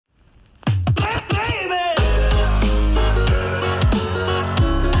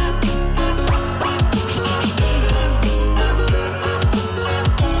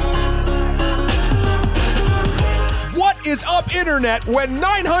internet, when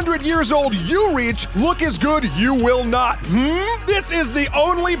 900 years old you reach, look as good you will not. This is the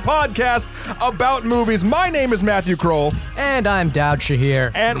only podcast about movies. My name is Matthew Kroll. And I'm Dowd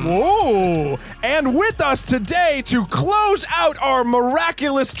Shahir. And with us today to close out our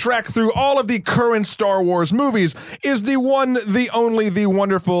miraculous trek through all of the current Star Wars movies is the one, the only, the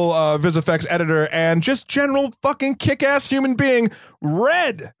wonderful VisFX editor and just general fucking kick-ass human being,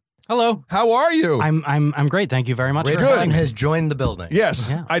 Red. Hello. How are you? I'm great. Thank you very much. Red Herring has joined the building.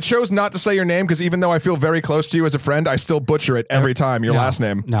 Yes. Yeah. I chose not to say your name because even though I feel very close to you as a friend, I still butcher it every time, your last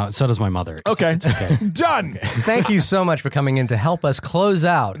name. No, so does my mother. Okay. It's okay. Done. Thank you so much for coming in to help us close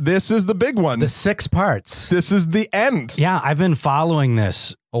out This is the big one. the 6 parts. This is the end. Yeah, I've been following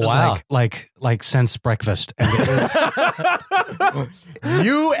this. Oh, wow. Like since breakfast. And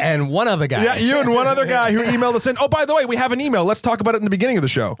You and one other guy. Yeah, you and one other guy who emailed us in. Oh, by the way, we have an email. Let's talk about it in the beginning of the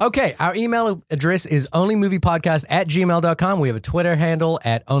show. Okay, our email address is onlymoviepodcast@gmail.com. We have a Twitter handle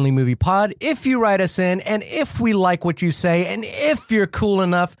 @onlymoviepod. If you write us in, and if we like what you say, and if you're cool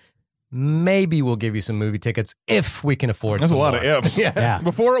enough, maybe we'll give you some movie tickets if we can afford That's a some lot more. of ifs. Yeah.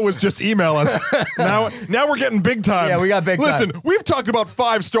 Before it was just email us. now we're getting big time. Yeah, we got big time. Listen, we've talked about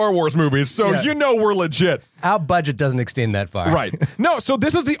 5 Star Wars movies, so Yeah. you know we're legit. Our budget doesn't extend that far. Right. No, so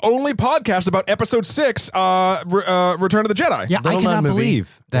this is the only podcast about Episode 6, Return of the Jedi. yeah, I Little cannot known movie.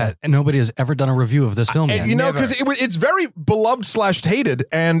 believe that nobody has ever done a review of this film yet. And, you know, Never. because it's very beloved / hated,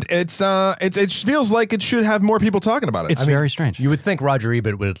 and it feels like it should have more people talking about it. It's very strange. You would think Roger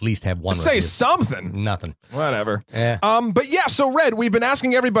Ebert would at least have one Say review. something. Nothing. Whatever. Yeah. But yeah, so Red, we've been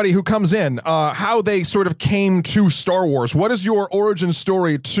asking everybody who comes in how they sort of came to Star Wars. What is your origin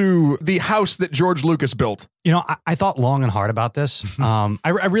story to the house that George Lucas built? You know, I thought long and hard about this. I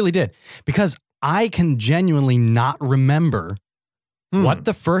really did. Because I can genuinely not remember what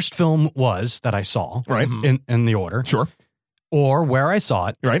the first film was that I saw. Right. In the order. Sure. Or where I saw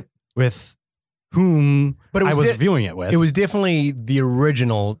it. Right. With whom But it was I was di- viewing it with. It was definitely the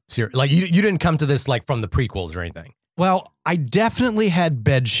original series. Like, you didn't come to this, like, from the prequels or anything. Well, I definitely had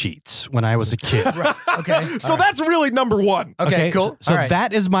bed sheets when I was a kid. Okay. So that's really number one. Okay, cool. So All right.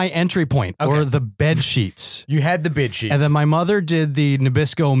 that is my entry point, or Okay. the bed sheets. You had the bid sheets. And then my mother did the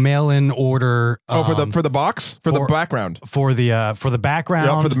Nabisco mail-in order. For the box? For the background? for the background.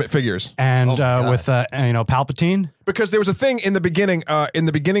 Yeah, for the figures. and Oh my with Palpatine. Because there was a thing in the beginning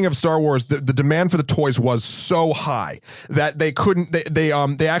of Star Wars, the demand for the toys was so high that they couldn't, they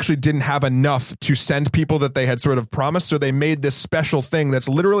actually didn't have enough to send people that they had sort of promised. So they made this special thing that's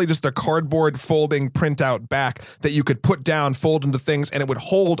literally just a cardboard folding printout back that you could put down, fold into things, and it would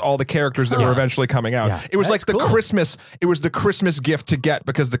hold all the characters that were eventually coming out. Yeah. It was That's like cool. it was the Christmas gift to get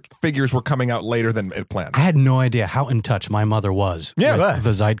because the figures were coming out later than it planned. I had no idea how in touch my mother was Yeah. with Right.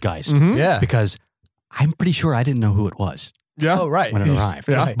 the zeitgeist. Yeah. Because I'm pretty sure I didn't know who it was Yeah. Oh, right. when it arrived.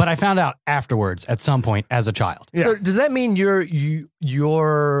 Yeah. But I found out afterwards at some point as a child. Yeah. So does that mean are you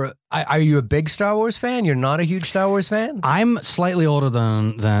a big Star Wars fan? You're not a huge Star Wars fan? I'm slightly older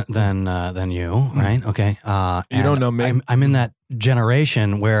than you, right? Okay. You don't know me. I'm in that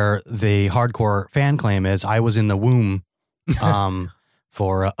generation where the hardcore fan claim is I was in the womb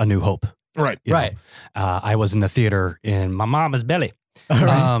for A New Hope. Right. you know. Right. I was in the theater in my mama's belly.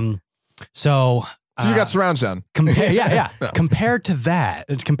 Right. So you got surround sound. yeah. Compared to that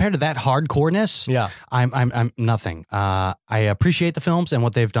hardcoreness, Yeah. I'm nothing. I appreciate the films and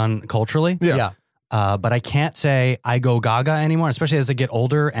what they've done culturally. Yeah. But I can't say I go gaga anymore, especially as I get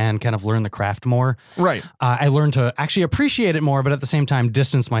older and kind of learn the craft more. Right. I learned to actually appreciate it more, but at the same time,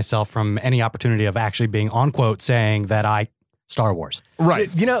 distance myself from any opportunity of actually being on quote saying that I Star Wars. Right.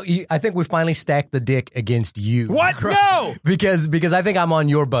 You know, I think we finally stacked the dick against you. What? No. Because I think I'm on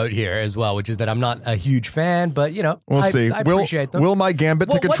your boat here as well, which is that I'm not a huge fan, but you know, We'll see. I appreciate them. Will my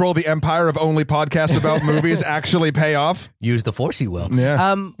gambit to Well, control the empire of only podcasts about movies actually pay off? Use the Force, you will.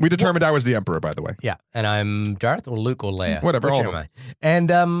 Yeah. We determined I was the emperor, by the way. Yeah, and I'm Darth or Luke or Leia. Whatever, Which all am of I?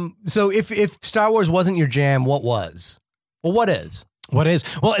 And so if Star Wars wasn't your jam, what was? Well, what is? What is?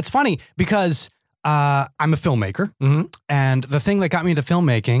 Well, it's funny because I'm a filmmaker, and the thing that got me into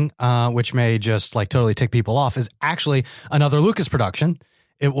filmmaking, which may just like totally tick people off, is actually another Lucas production.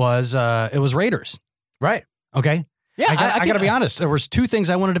 It was Raiders. Right. Okay. Yeah, I got to be honest. There was 2 things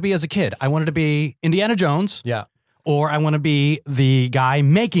I wanted to be as a kid. I wanted to be Indiana Jones. Yeah. Or I want to be the guy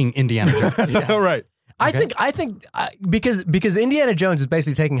making Indiana Jones. All right. I think because Indiana Jones is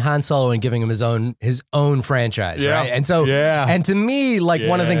basically taking Han Solo and giving him his own franchise, Yeah. right? And so, and to me, like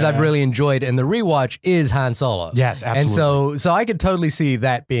one of the things I've really enjoyed in the rewatch is Han Solo. Yes, absolutely. And so I could totally see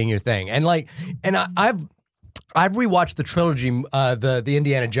that being your thing. And like, and I've rewatched the trilogy, the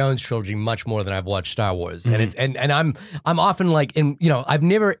Indiana Jones trilogy, much more than I've watched Star Wars, and it's and I'm often like, I've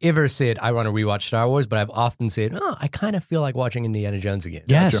never ever said I want to rewatch Star Wars, but I've often said, oh, I kind of feel like watching Indiana Jones again.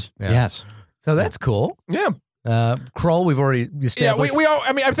 Yes, Yeah. yes. So that's cool. Yeah. Kroll, we've already established. Yeah, we all,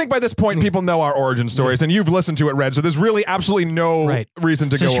 I mean, I think by this point, people know our origin stories, and you've listened to it, Red, so there's really absolutely no reason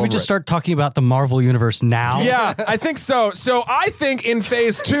to go over should we just start talking about the Marvel Universe now? Yeah, I think so. So I think in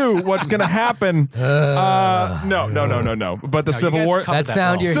phase 2, what's going to happen... No. But the Civil War... That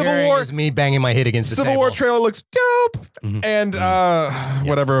sound you're Civil hearing War, is me banging my head against the Civil table. War trailer looks dope. And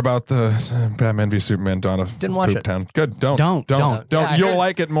whatever about the Batman v Superman Dawn of Didn't watch it. Town. Good. Don't. Don't. Yeah, You'll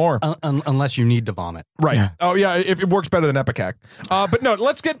like it more. Unless you need to vomit. Right. Yeah. Oh yeah, if it works better than Epicac. But no,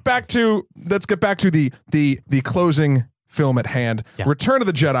 let's get back to the closing film at hand. Yeah. Return of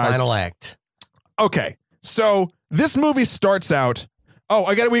the Jedi. Final act. Okay. So this movie starts out. Oh,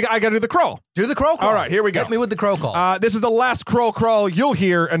 I got to do the crawl. Do the crow crawl. All right, here we go. Hit me with the crow crawl. This is the last crawl you'll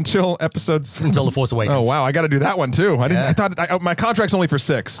hear until episodes until The Force Awakens. Oh wow, I got to do that one too. I thought my contract's only for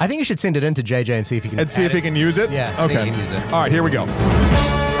 6. I think you should send it in to JJ and see if he can. He can use it. Yeah. Okay. I think he can use it. All right, here we go.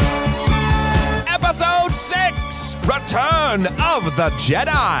 Episode 6: Return of the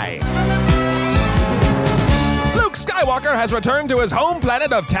Jedi. Luke Skywalker has returned to his home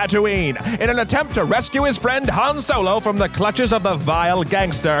planet of Tatooine in an attempt to rescue his friend Han Solo from the clutches of the vile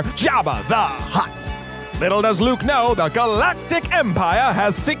gangster Jabba the Hutt. Little does Luke know, the Galactic Empire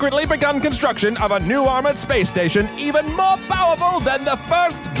has secretly begun construction of a new armored space station even more powerful than the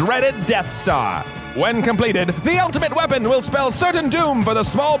first dreaded Death Star. When completed, the ultimate weapon will spell certain doom for the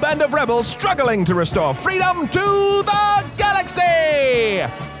small band of rebels struggling to restore freedom to the galaxy!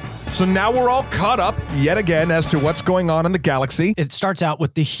 So now we're all caught up yet again as to what's going on in the galaxy. It starts out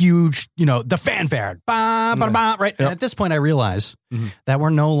with the huge, the fanfare. Bah, bah, bah, right? Yep. And at this point, I realize that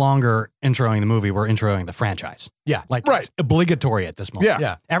we're no longer introing the movie, we're introing the franchise. Yeah. It's obligatory at this moment.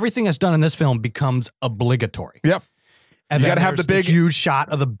 Yeah. Everything that's done in this film becomes obligatory. Yep. And you got to have the big huge shot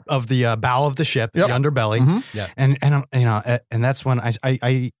of the bow of the ship, the underbelly. Mm-hmm. Yeah. And that's when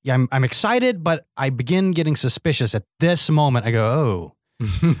I'm excited, but I begin getting suspicious at this moment. I go, oh,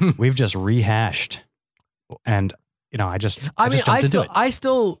 we've just rehashed, and I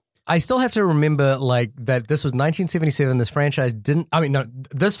still have to remember like that. This was 1977. This franchise didn't. I mean, no,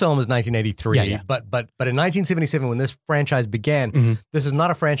 this film is 1983. Yeah. But in 1977, when this franchise began, this is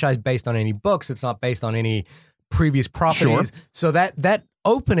not a franchise based on any books. It's not based on any previous properties. Sure. So that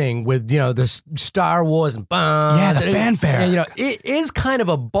opening with the Star Wars and the fanfare, and, it is kind of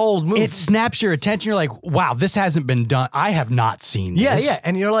a bold move. It snaps your attention. You're like, wow, this hasn't been done. I have not seen this. Yeah,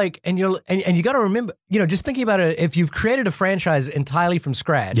 and you're like, and you got to remember, just thinking about it, if you've created a franchise entirely from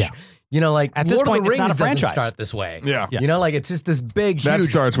scratch, like at this Lord point, of the Rings it's not a franchise. doesn't start this way. Yeah. It's just this big, that huge.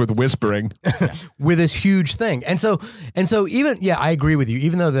 starts with whispering, with this huge thing, and so even I agree with you.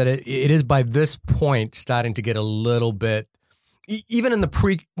 Even though that it is by this point starting to get a little bit. Even in the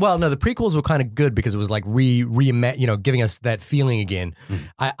prequels were kind of good because it was like giving us that feeling again.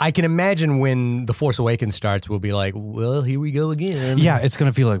 I can imagine when The Force Awakens starts, we'll be like, well, here we go again. Yeah, it's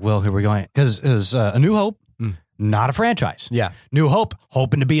going to feel like, well, here we're going. Because it was A New Hope, not a franchise. Yeah. New Hope,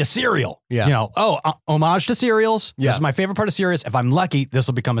 hoping to be a serial. Yeah. Homage to serials. Yeah. This is my favorite part of series. If I'm lucky, this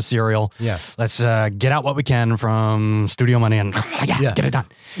will become a serial. Yeah. Let's get out what we can from studio money and get it done.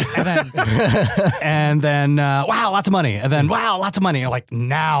 And then, wow, lots of money. And then, wow, lots of money. Like,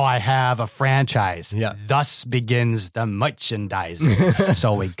 now I have a franchise. Yeah. Thus begins the merchandising.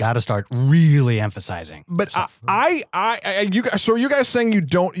 So we got to start really emphasizing. but you guys saying you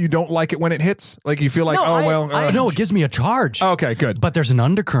don't like it when it hits? Like you feel like No, it gives me a charge. Okay, good. But there's an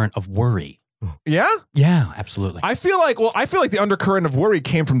undercurrent of worry. Yeah? Yeah, absolutely. I feel like the undercurrent of worry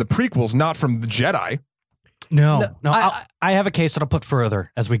came from the prequels, not from the Jedi. No. I have a case that I'll put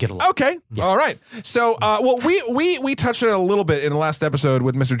further as we get along. Okay. Yeah. All right. So, we touched on it a little bit in the last episode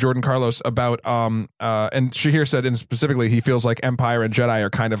with Mr. Jordan Carlos about, and Shahir said, and specifically, he feels like Empire and Jedi are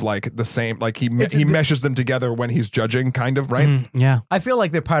kind of like the same, like he meshes them together when he's judging, kind of, right? Yeah. I feel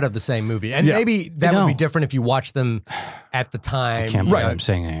like they're part of the same movie. And maybe that would be different if you watch them at the time. I can't believe I'm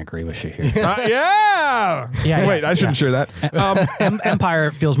saying I agree with Shahir. Yeah. Wait, I shouldn't share that.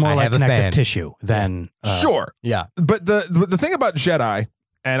 Empire feels more like connective tissue than... Sure. Yeah. But the thing about Jedi,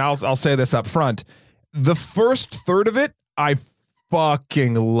 and I'll say this up front, the first third of it, I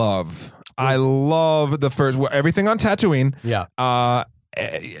fucking love. I love the first, everything on Tatooine. Yeah.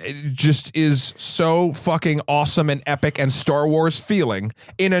 It just is so fucking awesome and epic and Star Wars feeling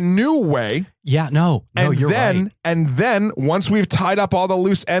in a new way. Yeah, no, you're right. And then once we've tied up all the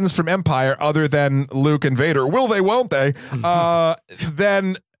loose ends from Empire, other than Luke and Vader, will they, won't they?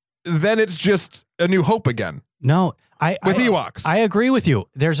 Then it's just A New Hope again. No, with Ewoks. I agree with you.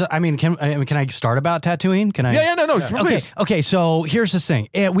 Can I start about Tatooine? Can I? Yeah, no, Okay, please. okay. So here's the thing.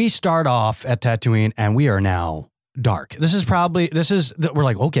 We start off at Tatooine, and we are now dark. We're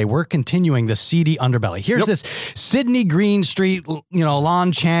like, okay, we're continuing the seedy underbelly. Here's this Sydney Green Street,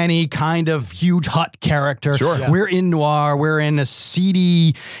 Lon Chaney kind of huge hut character. Sure. Yeah. We're in noir. We're in a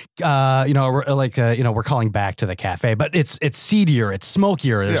seedy, we're calling back to the cafe, but it's seedier. It's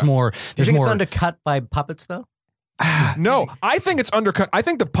smokier. There's more. Do you There's think more. it's undercut by puppets though? No, I think it's undercut. I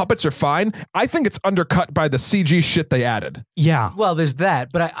think the puppets are fine. I think it's undercut by the CG shit they added. Yeah. Well, there's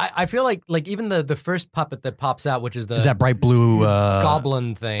that, but I feel like even the first puppet that pops out, which is that bright blue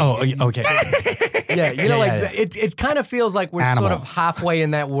goblin thing. Oh, okay. Yeah, it kind of feels like we're Animal. sort of halfway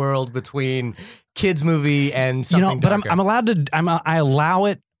in that world between kids movie and something. But darker. I'm allowed to. I allow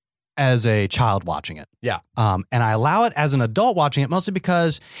it as a child watching it. Yeah. And I allow it as an adult watching it mostly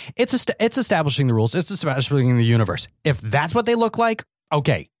because it's establishing the rules. It's establishing the universe. If that's what they look like,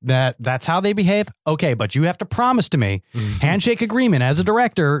 okay, that's how they behave. Okay, but you have to promise to me, handshake agreement as a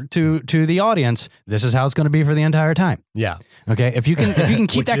director to the audience, this is how it's going to be for the entire time. Yeah. Okay, if you can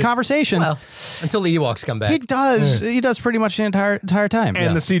keep that conversation, well, until the Ewoks come back. he does pretty much the entire time.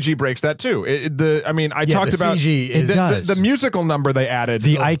 And the CG breaks that too. I talked about CG is the musical number they added.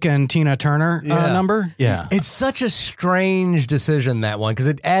 the Ike and Tina Turner number. Yeah, It's such a strange decision, that one, because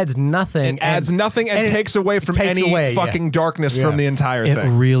it adds nothing. It adds nothing and takes away from any fucking darkness from the entire it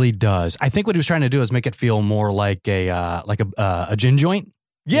thing. really does. I think what he was trying to do is make it feel more like a gin joint.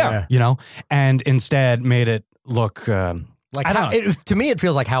 Yeah. And instead made it look like to me, it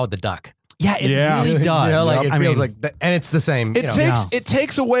feels like Howard the Duck. Yeah, it really does. It feels like that, and it's the same. It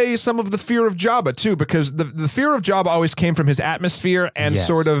takes away some of the fear of Jabba too, because the fear of Jabba always came from his atmosphere and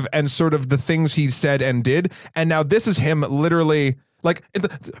sort of the things he said and did, and now this is him literally. Like, the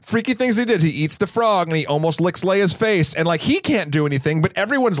freaky things he did. He eats the frog and he almost licks Leia's face. And, like, he can't do anything, but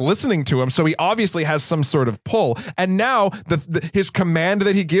everyone's listening to him. So he obviously has some sort of pull. And now his command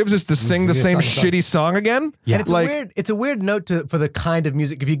that he gives is to sing the same shitty song again. Yeah. And it's a weird note for the kind of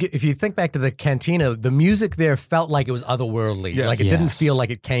music. If you think back to the cantina, the music there felt like it was otherworldly. Yes. Like, it didn't feel like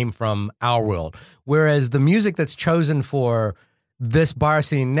it came from our world. Whereas the music that's chosen for this bar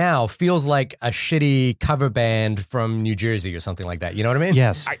scene now feels like a shitty cover band from New Jersey or something like that. You know what I mean?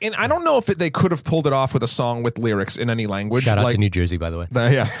 yes. I don't know if they could have pulled it off with a song with lyrics in any language. Shout out to New Jersey, by the way.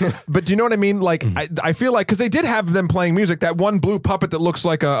 Yeah. But do you know what I mean? Like, I feel like, because they did have them playing music, that one blue puppet that looks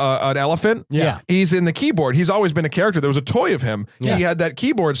like an elephant. Yeah. He's in the keyboard. He's always been a character. There was a toy of him. Yeah. He had that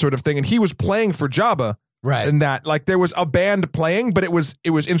keyboard sort of thing, and he was playing for Jabba. Right. And that, like, there was a band playing, but it was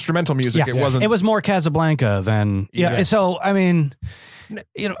instrumental music. Yeah. It wasn't. It was more Casablanca than So I mean, I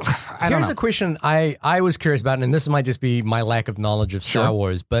don't Here's know. a question I was curious about, and this might just be my lack of knowledge of Star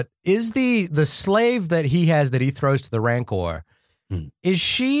Wars, but is the slave that he has that he throws to the Rancor, is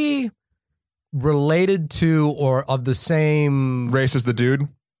she related to or of the same race as the dude?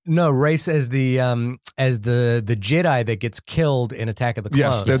 No, race as the Jedi that gets killed in Attack of the Clones.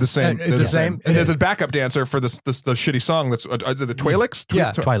 Yes, they're the same. It's the same. And there's a backup dancer for the shitty song that's the Twi'leks?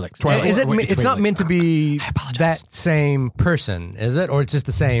 Twi'leks. And is it? Wait, It's not Twi'leks. meant to be I apologize. that same person, is it? Or it's just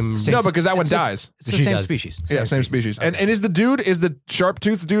the same? No, because that one dies. It's the She same does. species. Yeah, same species. And is the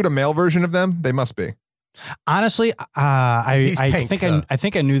sharp-toothed dude a male version of them? They must be. Honestly, He's I pink, think though. I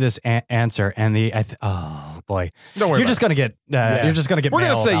think I knew this answer, and oh boy, Don't worry you're about just gonna get you're just gonna get. We're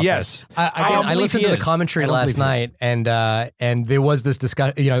gonna mail say about yes. this. I believe listened he to the is. commentary I don't last believe he is. night, and there was this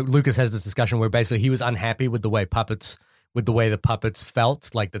discussion. Lucas has this discussion where basically he was unhappy with the way the puppets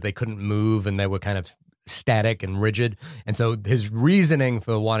felt, like that they couldn't move and they were kind of static and rigid. And so his reasoning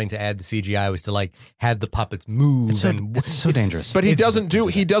for wanting to add the CGI was to like have the puppets move. It's so dangerous. But he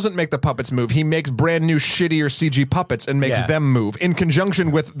doesn't make the puppets move. He makes brand new shittier CG puppets and makes them move in conjunction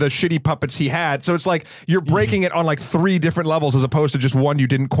with the shitty puppets he had. So it's like you're breaking it on like 3 different levels as opposed to just one you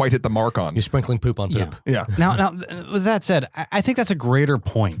didn't quite hit the mark on. You're sprinkling poop on poop. Yeah. Now, with that said, I think that's a greater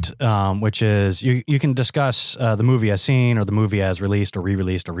point, which is you can discuss the movie as seen or the movie as released or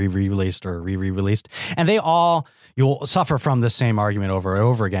re-released or re-released or re-released, and you'll suffer from the same argument over and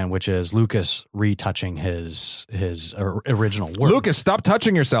over again, which is Lucas retouching his original work. Lucas, stop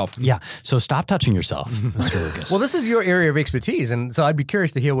touching yourself. Yeah, so stop touching yourself, Mr. Lucas. Well, this is your area of expertise, and so I'd be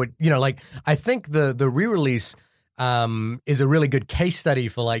curious to hear what like. I think the re-release is a really good case study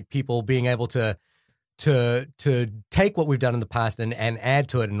for like people being able to take what we've done in the past and add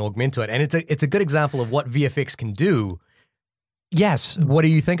to it and augment to it, and it's a good example of what VFX can do Yes. What do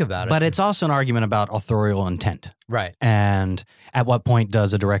you think about it? But it's also an argument about authorial intent. Right. And at what point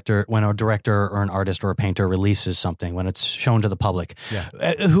does when a director or an artist or a painter releases something, when it's shown to the public,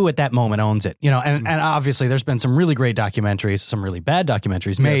 who at that moment owns it? And obviously there's been some really great documentaries, some really bad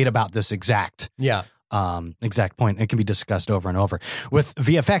documentaries made about this exact point. It can be discussed over and over. With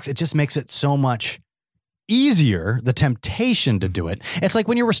VFX, it just makes it so much easier, the temptation to do it. It's like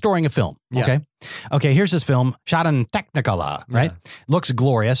when you're restoring a film. Okay, here's this film shot in Technicolor, right? Looks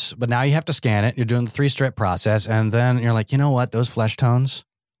glorious, but now you have to scan it. You're doing the 3-strip process, and then you're like, you know what? Those flesh tones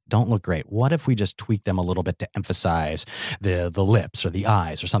don't look great. What if we just tweak them a little bit to emphasize the lips or the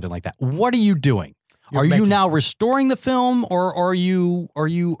eyes or something like that? What are you doing? Are you now restoring the film, or are you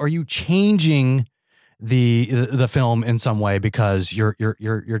changing the film in some way because you're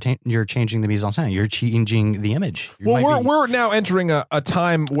changing the mise en scène, you're changing the image? We're now entering a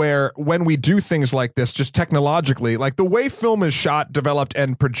time where when we do things like this, just technologically, like the way film is shot, developed,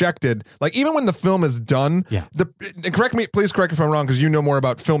 and projected, like even when the film is done, please correct me if I'm wrong, because you know more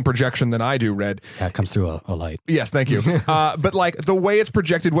about film projection than I do, Red. Yeah, it comes through a light. Yes, thank you. But like the way it's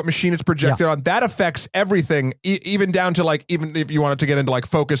projected, what machine it's projected on, that affects everything, even down to like, even if you wanted to get into like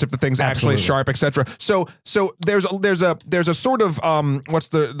focus, if the thing's actually sharp, etc. So there's a sort of an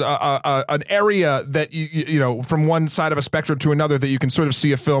area that you know, from one side of a spectrum to another, that you can sort of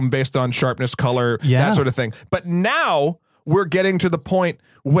see a film based on sharpness, color, that sort of thing. But now we're getting to the point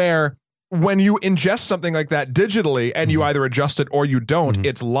where when you ingest something like that digitally and you either adjust it or you don't,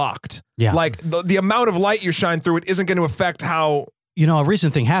 it's locked. Yeah. Like the amount of light you shine through it isn't going to affect how. You know, a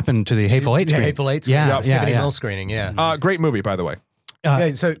recent thing happened to the Hateful Eight screen. Hateful Eight screen. 70mm screening. Yeah. Great movie, by the way.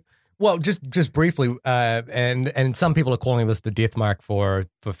 Well, just briefly, and some people are calling this the death mark for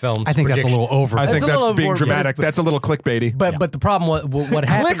films. I think that's a little over. I think that's being dramatic. That's a little clickbaity. But the problem was what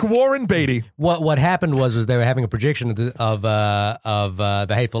happened. Click Warren Beatty. What happened was they were having a projection of the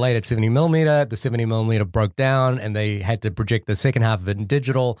Hateful Eight at 70mm. The 70mm broke down, and they had to project the second half of it in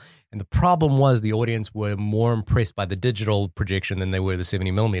digital. And the problem was the audience were more impressed by the digital projection than they were the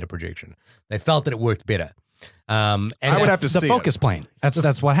 70mm projection. They felt that it worked better. And I would have to see the focus plane.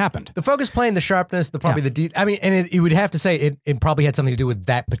 That's what happened. The focus plane, the sharpness, and you would have to say it probably had something to do with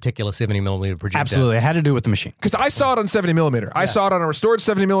that particular 70mm projector. Absolutely, it had to do with the machine. Because I saw it on 70mm. I saw it on a restored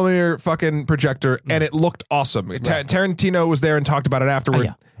 70mm fucking projector, and it looked awesome. Tarantino was there and talked about it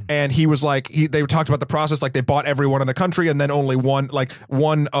afterward. And he was like, they talked about the process, like they bought everyone in the country, and then only one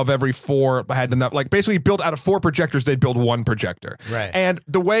of every 4 had enough. Like basically, built out of 4 projectors, they'd build 1 projector. Right. And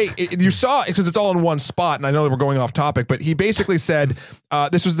the way you saw, because it's all in one spot, and I know that we're going off topic, but he basically said,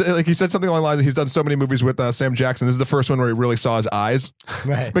 this was he said something along the lines. He's done so many movies with Sam Jackson. This is the first one where he really saw his eyes,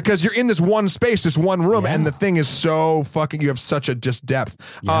 right? Because you're in this one space, this one room, and the thing is so fucking. You have such a just depth.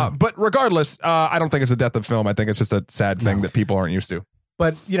 But regardless, I don't think it's a death of film. I think it's just a sad thing that people aren't used to.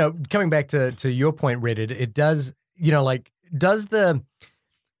 But, you know, coming back to your point, Reddit, it does, you know, like, does the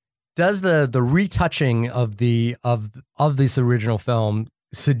retouching of this original film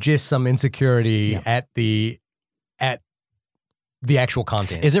suggest some insecurity at the actual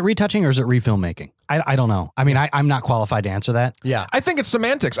content? Is it retouching or is it refilmmaking? I don't know. I mean, I'm not qualified to answer that. Yeah. I think it's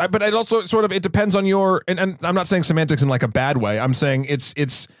semantics, but it also sort of, it depends on your, and I'm not saying semantics in like a bad way. I'm saying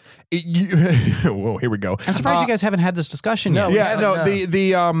whoa, here we go. I'm surprised you guys haven't had this discussion yet.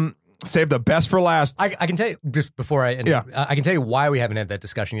 The save the best for last. I can tell you just before I can tell you why we haven't had that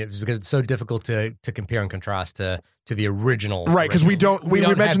discussion yet. Is because it's so difficult to compare and contrast to the original. Right, because we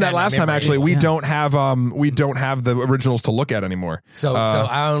mentioned that last time. Actually, we don't have the originals to look at anymore. So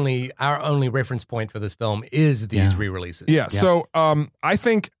our only reference point for this film is these re-releases. Yeah. So I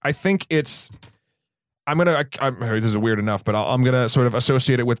think it's. This is weird enough, but I'm gonna sort of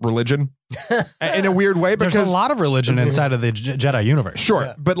associate it with religion in a weird way, because there's a lot of religion inside of the Jedi universe.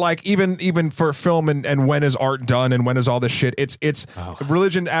 Sure, but like even for film and when is art done and when is all this shit? It's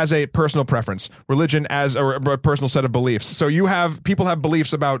religion as a personal preference, religion as a personal set of beliefs. So people have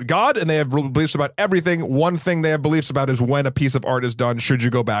beliefs about God and they have beliefs about everything. One thing they have beliefs about is when a piece of art is done. Should you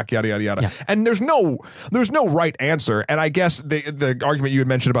go back? Yada yada yada. Yeah. And there's no right answer. And I guess the argument you had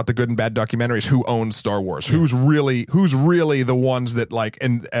mentioned about the good and bad documentaries, who owns Star Wars, who's really the ones that like,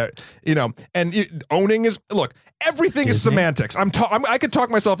 and owning is, look, everything Disney is semantics. I could talk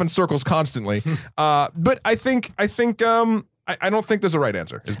myself in circles constantly, but I don't think there's a right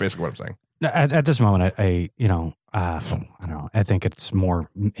answer. Is basically what I'm saying. At this moment, I don't know. I think it's more.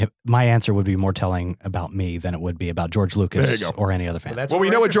 My answer would be more telling about me than it would be about George Lucas or any other fan. Well, we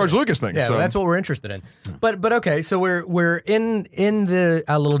know what George Lucas thinks. Yeah, so. that's what we're interested in. But okay, so we're in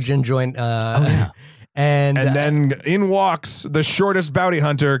our little gin joint. And then in walks the shortest bounty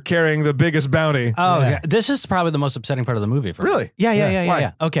hunter carrying the biggest bounty. Oh, yeah. This is probably the most upsetting part of the movie for me. Really?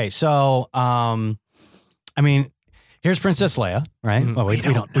 Yeah. Okay, so I mean, here's Princess Leia, right? Oh, we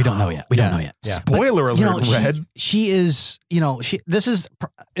don't know yet. We don't know yet. Yeah. Spoiler alert, Red. She is, this is,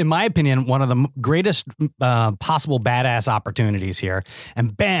 in my opinion, one of the greatest possible badass opportunities here.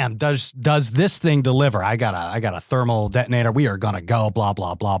 And bam, does this thing deliver? I got a thermal detonator. We are gonna go, blah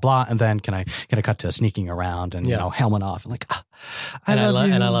blah blah blah. And then can I cut to sneaking around and helmet off and like, I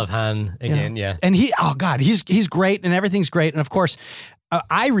love Han again. Yeah, and he's great and everything's great. And of course,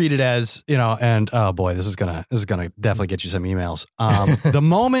 I read it as, and oh boy, this is gonna definitely get you some emails. The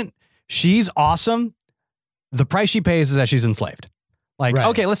moment she's awesome, the price she pays is that she's enslaved. Like,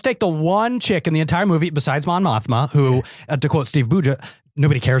 okay, let's take the one chick in the entire movie besides Mon Mothma, who, to quote Steve Buja,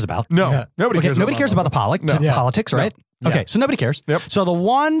 nobody cares about. No, nobody cares. Nobody cares about the politics, right? No. Okay, so nobody cares. Yep. So the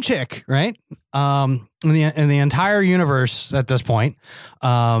one chick, right, in the entire universe at this point,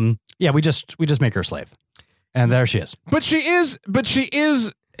 we just make her a slave. And there she is. But she is.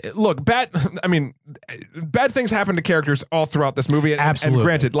 Look, bad things happen to characters all throughout this movie. Absolutely. And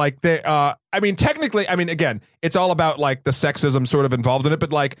granted, like technically, again, it's all about like the sexism sort of involved in it.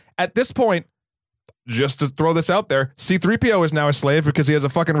 But like at this point, just to throw this out there, C-3PO is now a slave because he has a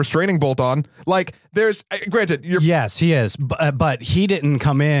fucking restraining bolt on. Like, there's, granted, yes, he is, but he didn't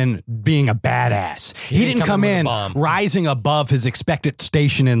come in being a badass. He didn't come in rising above his expected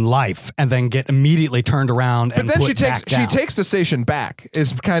station in life and then get immediately turned around. But then she takes the station back.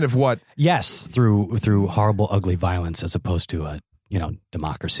 Is kind of what? Yes, through horrible, ugly violence, as opposed to a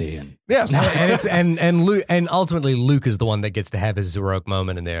democracy and yes, and Luke, and ultimately Luke is the one that gets to have his heroic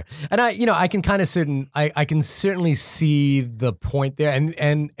moment in there. And I can certainly see the point there.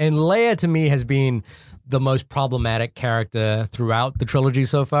 And Leia to me has been the most problematic character throughout the trilogy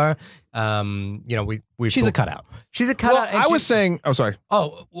so far. She's a cutout. She's a cutout. Well, I was saying, oh sorry.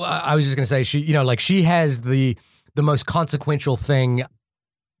 Oh, well, I was just going to say she has the most consequential thing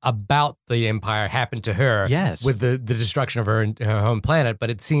about the Empire happened to her with the destruction of her home planet,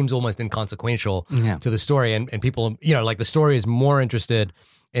 but it seems almost inconsequential to the story. And people, like the story is more interested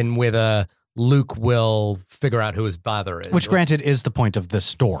in whether Luke will figure out who his father is. Which granted is the point of this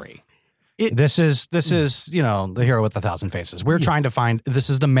story. This is the hero with 1,000 faces. We're trying to find, this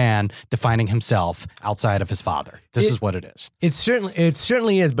is the man defining himself outside of his father. This is what it is. It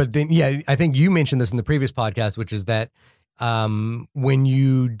certainly is. But then, I think you mentioned this in the previous podcast, which is that when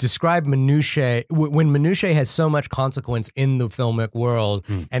you describe minutiae, when minutiae has so much consequence in the filmic world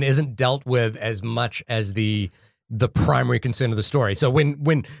and isn't dealt with as much as the primary concern of the story. So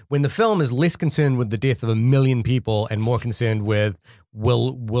when the film is less concerned with the death of 1 million people and more concerned with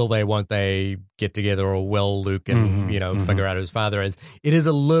will they, won't they get together, or will Luke and figure out who his father is, it is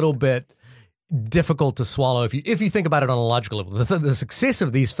a little bit difficult to swallow if you think about it on a logical level. The success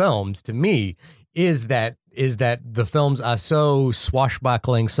of these films, to me, is that the films are so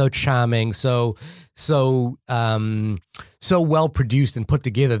swashbuckling, so charming, so well produced and put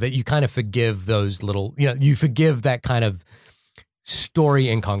together that you kind of forgive those little, you forgive that kind of story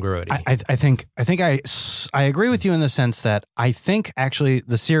incongruity. I think I agree with you in the sense that I think actually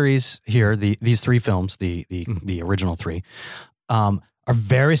the series here, these three films, the original three, are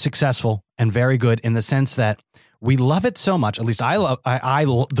very successful and very good in the sense that we love it so much. At least I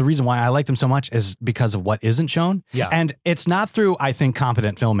the reason why I like them so much is because of what isn't shown. Yeah. And it's not through, I think,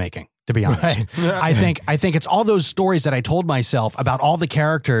 competent filmmaking, to be honest. Right. I think it's all those stories that I told myself about all the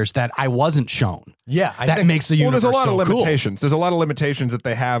characters that I wasn't shown. Yeah. That makes the universe there's a lot of cool. limitations. There's a lot of limitations that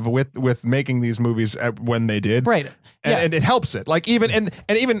they have with making these movies when they did. Right. And it helps it. Like even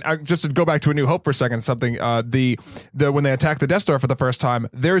just to go back to A New Hope for a second, something when they attack the Death Star for the first time,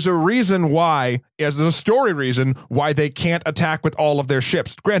 there's a reason why, there's a story reason why they can't attack with all of their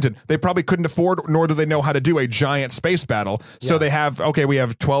ships. Granted, they probably couldn't afford, nor do they know how to do a giant space battle. So they have, we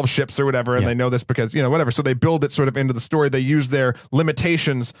have 12 ships or whatever, and they know this because whatever. So they build it sort of into the story. They use their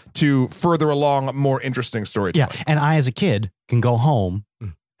limitations to further along more interesting storytelling. Yeah, and I as a kid can go home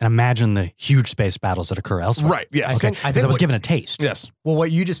and imagine the huge space battles that occur elsewhere. Right, yes. I think I was given a taste. Yes. Well,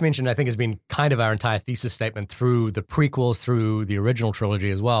 what you just mentioned, I think, has been kind of our entire thesis statement through the prequels, through the original trilogy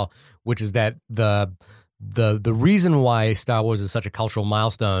as well, which is that the reason why Star Wars is such a cultural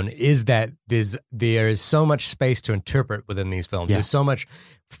milestone is that there is so much space to interpret within these films. Yeah. There's so much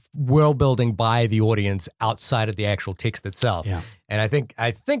world building by the audience outside of the actual text itself. Yeah. And I think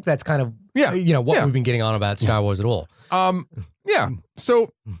that's kind of what we've been getting on about Star Wars at all. Yeah. So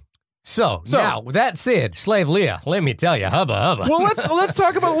now, with that said, Slave Leia, let me tell you, hubba. Well, let's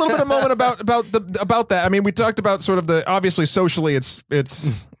talk about a moment about that. I mean, we talked about sort of obviously socially, it's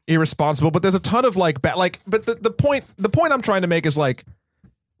irresponsible, but there's a ton of like but the point I'm trying to make is like,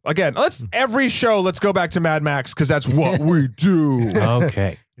 again, every show, let's go back to Mad Max because that's what we do.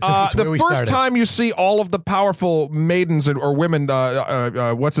 Okay. The first time you see all of the powerful maidens or women,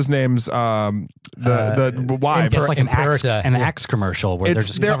 what's his name's, the wives. It's like an Axe commercial where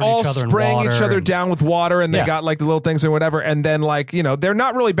they're all each other spraying in water each other down with water, and they Yeah. got like the little things and whatever, and then like, you know, they're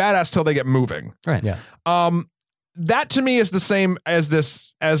not really badass till they get moving. Right. Yeah. That to me is the same as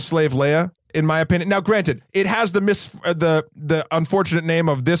Slave Leia, in my opinion. Now, granted, it has the unfortunate name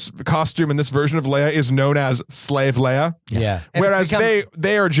of this costume and this version of Leia is known as Slave Leia. Yeah. And Whereas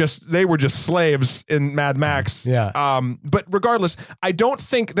they were just slaves in Mad Max. Yeah. But regardless, I don't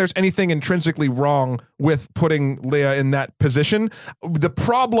think there's anything intrinsically wrong with putting Leia in that position. The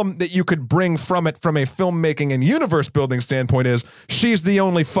problem that you could bring from it from a filmmaking and universe building standpoint is she's the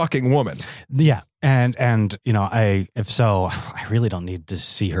only fucking woman. Yeah. And you know, I really don't need to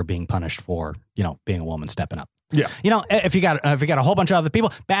see her being punished for, you know, being a woman stepping up. Yeah. You know, if you got a whole bunch of other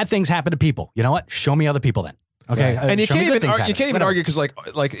people, bad things happen to people. You know what? Show me other people then. Okay. And you show me can't good even things you can't even happen. argue because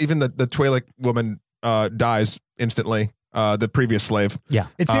like even the Twi'lek woman dies instantly. The previous slave. Yeah.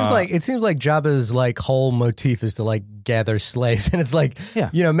 It seems like Jabba's like whole motif is to like gather slaves, and it's like,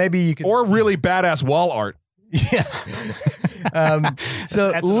 you know, maybe you could Or really badass wall art. Yeah.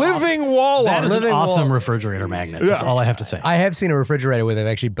 So That's living wall That art. is an Living awesome wall. refrigerator magnet. That's all I have to say. I have seen a refrigerator where they've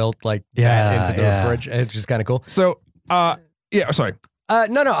actually built like that into the fridge. It's just kind of cool. So, sorry.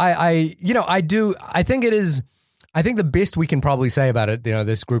 No, I think it is. I think the best we can probably say about it, you know,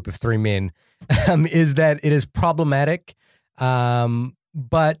 this group of three men, is that it is problematic.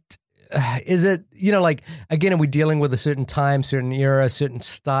 But is it, you know, like, again, are we dealing with a certain time, certain era, certain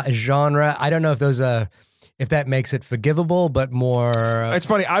genre? I don't know if if that makes it forgivable, but more. It's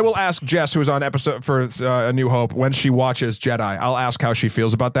funny. I will ask Jess, who was on episode for A New Hope, when she watches Jedi. I'll ask how she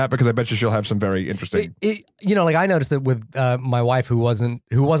feels about that because I bet you she'll have some very interesting. You know, like I noticed that with my wife, who wasn't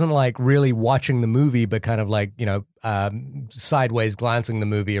like really watching the movie, but kind of like, you know, sideways glancing the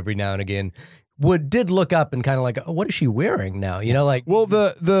movie every now and again. Did look up and kind of like, oh, what is she wearing now? You know, like. Well,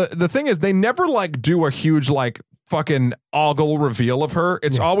 the thing is, they never like do a huge like fucking ogle reveal of her.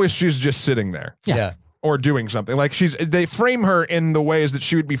 It's always she's just sitting there. Yeah. Or doing something like they frame her in the ways that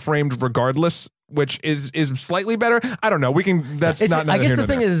she would be framed regardless, which is slightly better. I don't know. We can. That's not. I guess the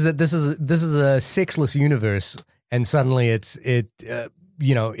thing is that this is a sexless universe, and suddenly it's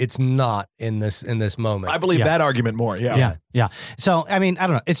not in this moment. I believe that argument more. Yeah. So I mean, I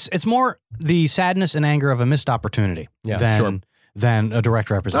don't know. It's more the sadness and anger of a missed opportunity than a direct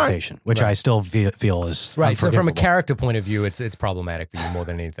representation, which I still feel is right. So from a unforgivable. character point of view, it's problematic for you more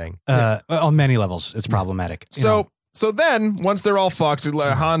than anything. On many levels, it's problematic. You know? So then, once they're all fucked,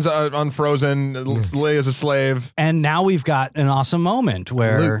 Han's unfrozen, Leia's a slave. And now we've got an awesome moment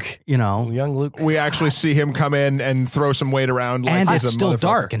where, Luke. you know, Young Luke. We actually see him come in and throw some weight around. Like and he's it's a still motherfucker.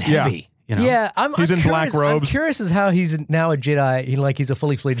 dark and heavy. You know? Yeah, He's I'm in black curious- robes. I'm curious as how he's now a Jedi. He's a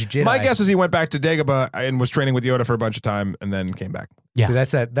fully fledged Jedi. My guess is he went back to Dagobah and was training with Yoda for a bunch of time and then came back. Yeah. So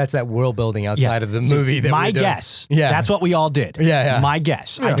that's that world building outside of the movie. That my we're doing. guess. Yeah. That's what we all did. Yeah. My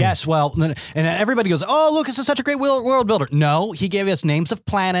guess. I guess. Well, and everybody goes, "Oh, Lucas is such a great world builder." No, he gave us names of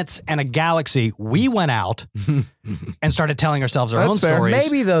planets and a galaxy. We went out and started telling ourselves our own That's fair. stories.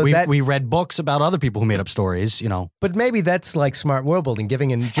 Maybe, though, we read books about other people who made up stories. You know, But maybe that's like smart world building,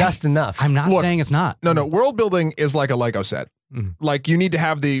 giving him just enough. I'm not saying it's not. No. World building is like a Lego set. Like you need to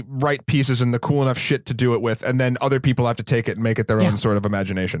have the right pieces and the cool enough shit to do it with, and then other people have to take it and make it their own sort of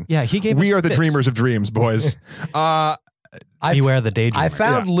imagination. Yeah, he gave. We us are the bits. dreamers of dreams, boys. Beware the daydreamer. I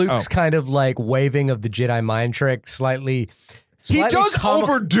found Yeah. Luke's kind of like waving of the Jedi mind trick slightly. He does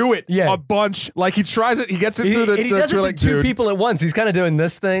overdo it a bunch. Like he tries it, he gets it through the he does it Twi'lek to two dude. people at once. He's kind of doing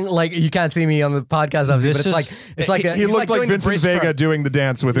this thing. Like you can't see me on the podcast, obviously, but it's like he looked like Vincent Vega doing the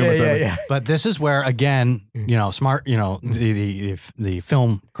dance with him. Yeah. But this is where, again, you know, smart, you know, the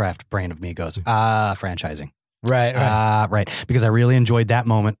film craft brain of me goes, franchising. Right. Right. Because I really enjoyed that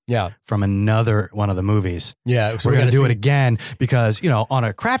moment Yeah. from another one of the movies. Yeah. So We're going to do see- it again because, you know, on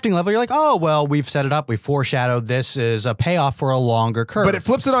a crafting level, you're like, oh, well, we've set it up. We foreshadowed this is a payoff for a longer curve. But it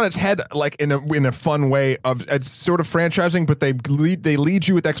flips it on its head, like in a fun way of it's sort of franchising. But they lead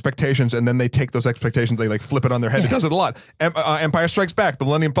you with expectations, and then they take those expectations, they like flip it on their head. It does it a lot. Empire Strikes Back, the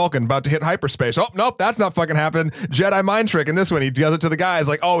Millennium Falcon about to hit hyperspace. Oh nope, that's not fucking happening. Jedi mind trick in this one. He does it to the guys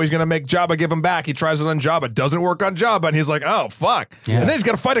like, oh, he's gonna make Jabba give him back. He tries it on Jabba, doesn't work on Jabba, and he's like, oh fuck. Yeah. And then he's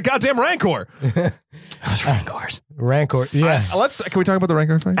got to fight a goddamn Rancor. Those Rancors. Rancor. Yeah. Can we talk about the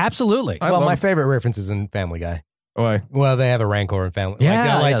Rancor thing? Absolutely. Well, my favorite reference is in Family Guy. Why? Well, they have a Rancor in family.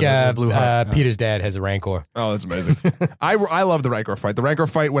 Yeah, like the Blue Heart. Peter's dad has a Rancor. Oh, that's amazing. I love the Rancor fight. The Rancor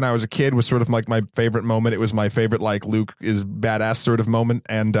fight when I was a kid was sort of like my favorite moment. It was my favorite like Luke is badass sort of moment,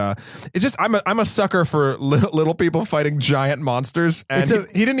 and it's just I'm a sucker for little people fighting giant monsters. And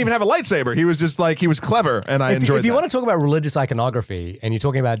he didn't even have a lightsaber. He was just like he was clever, and I enjoyed. If you that. want to talk about religious iconography, and you're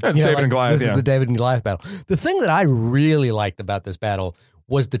talking about David and Goliath, this is the David and Goliath battle. The thing that I really liked about this battle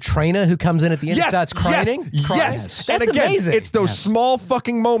was the trainer who comes in at the end and starts crying. Yes. That's and again, amazing. it's those small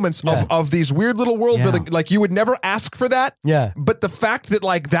fucking moments of these weird little world building. Like you would never ask for that. Yeah. But the fact that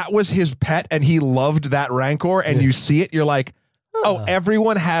like that was his pet and he loved that Rancor and you see it, you're like, oh,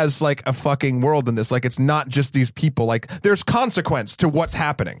 everyone has like a fucking world in this. Like it's not just these people. Like there's consequence to what's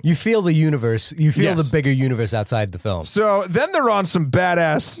happening. You feel the universe. You feel the bigger universe outside the film. So then they're on some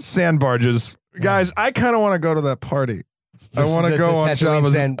badass sand barges. Guys, I kind of want to go to that party. I want to go on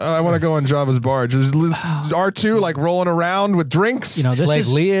Jabba's. I want to go on Jabba's barge. There's R2 like rolling around with drinks. You know, this Slave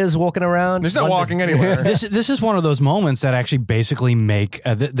is Leia is walking around. He's not walking anywhere. this is one of those moments that actually basically make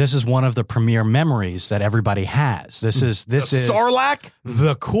this is one of the premier memories that everybody has. This is Sarlacc,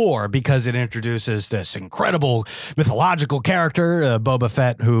 the core, because it introduces this incredible mythological character, Boba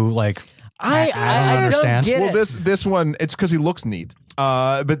Fett, who like I don't understand. Don't get well, this one, it's because he looks neat.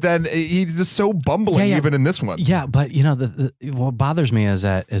 But then he's just so bumbling even in this one. Yeah, but you know, what bothers me is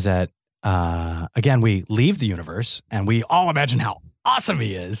that again, we leave the universe and we all imagine how awesome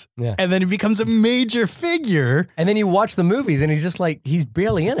he is. Yeah. And then he becomes a major figure. And then you watch the movies and he's just like, he's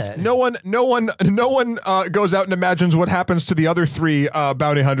barely in it. No one goes out and imagines what happens to the other three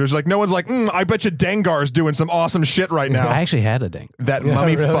bounty hunters. Like no one's like, I bet you Dengar's doing some awesome shit right now. I actually had a Dengar. That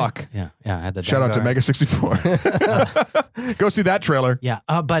mummy really? fuck. Yeah, I had the Shout out to Mega 64. Go see that trailer. Yeah,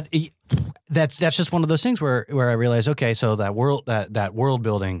 but that's just one of those things where I realize, okay, so that world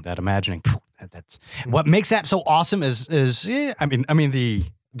building, that imagining, that's what makes that so awesome. Is I mean the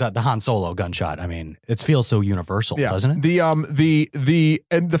Han Solo gunshot. I mean, it feels so universal, doesn't it?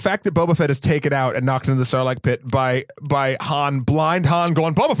 The fact that Boba Fett is taken out and knocked into the Sarlacc pit by blind Han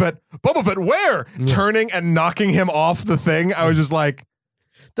going, Boba Fett, where? Yeah. Turning and knocking him off the thing. I was just like.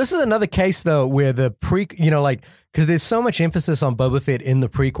 This is another case, though, where the because there's so much emphasis on Boba Fett in the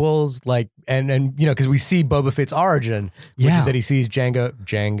prequels, like, and because we see Boba Fett's origin, which is that he sees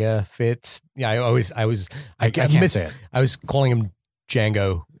Jango Fett's. Yeah, I can't say it. I was calling him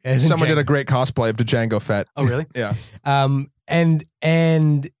Jango. Someone did a great cosplay of the Jango Fett. Oh, really? Yeah. And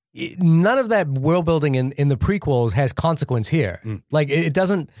none of that world building in the prequels has consequence here. Like it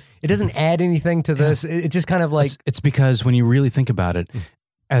doesn't add anything to this. It just kind of like it's because when you really think about it.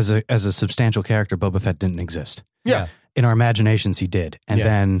 As a substantial character, Boba Fett didn't exist. Yeah. In our imaginations, he did. And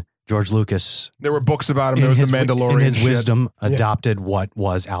then George Lucas... There were books about him. There was the Mandalorian in his shit. wisdom, adopted what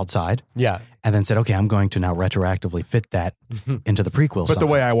was outside. Yeah. And then said, okay, I'm going to now retroactively fit that into the prequel. But the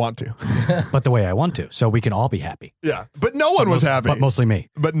way I want to. But the way I want to. So we can all be happy. Yeah. But no one was happy. But mostly me.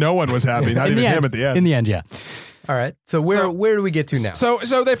 But no one was happy. Not even him at the end. In the end, yeah. All right. So where do we get to now? So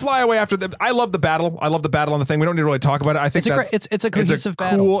they fly away after the. I love the battle. I love the battle on the thing. We don't need to really talk about it. I think it's a cohesive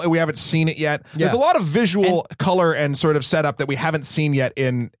battle. Cool. We haven't seen it yet. Yeah. There's a lot of visual color and sort of setup that we haven't seen yet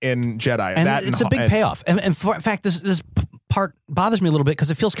in Jedi. And it's a big payoff. And in fact, this part bothers me a little bit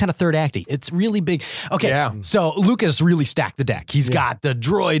because it feels kind of third acty. It's really big. Okay, so Lucas really stacked the deck. He's got the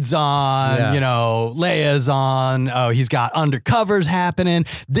droids on, Leia's on. Oh, he's got undercovers happening.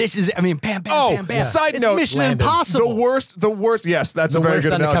 This is, bam, bam, bam, bam. Side note, Mission Impossible. The worst. Yes, that's a very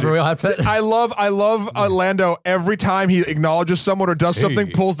good analogy. Undercover outfit. I love Lando. Every time he acknowledges someone or does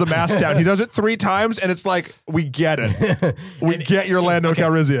something, pulls the mask down. He does it 3 times, and it's like, we get it. We get your Lando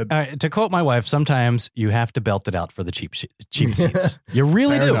Calrissian. To quote my wife, sometimes you have to belt it out for the cheap seats. You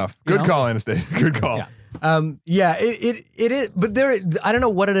really Fair do. Enough. Good call, Anastasia. Good call. Yeah. It is, but I don't know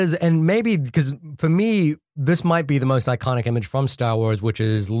what it is, and maybe because for me, this might be the most iconic image from Star Wars, which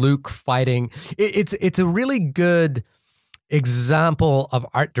is Luke fighting. It's a really good example of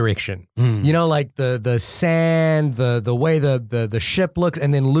art direction. Like the sand, the way the ship looks,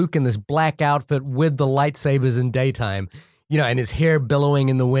 and then Luke in this black outfit with the lightsabers in daytime. And his hair billowing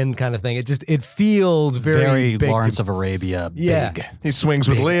in the wind kind of thing. It feels very big Lawrence of Arabia. Big. He swings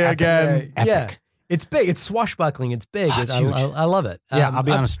with Leia again. Yeah. It's big. It's swashbuckling. It's big. It's huge. I love it. Yeah, I'll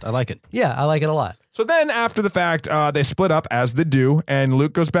be honest. I like it. Yeah, I like it a lot. So then, after the fact, they split up as they do, and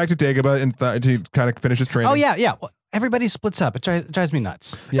Luke goes back to Dagobah to kind of finish his training. Oh yeah. Well, everybody splits up. It drives me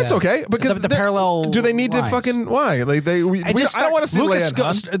nuts. Yeah. It's okay because the parallel. Do they need lines. to fucking why? Like I don't want to see Lucas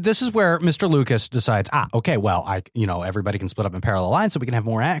Leia and Han. This is where Mr. Lucas decides. Okay, well, everybody can split up in parallel lines, so we can have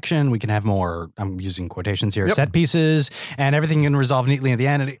more action. We can have more. I'm using quotations here. Set pieces, and everything can resolve neatly at the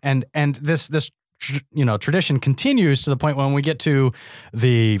end. And this tradition continues to the point when we get to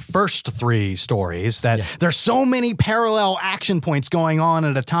the first three stories that there's so many parallel action points going on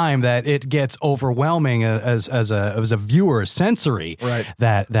at a time that it gets overwhelming as a viewer sensory. Right.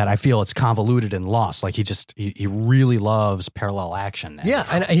 That I feel it's convoluted and lost. Like he really loves parallel action. Yeah,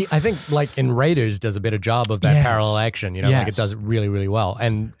 and I think like in Raiders does a better job of that parallel action. Like it does it really, really well.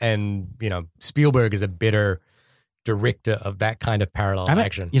 And Spielberg is a better director of that kind of parallel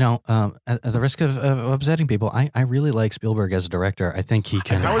action. At the risk of upsetting people, I really like Spielberg as a director. I think he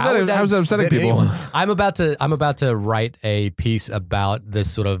can. How is that upsetting people? I'm about to write a piece about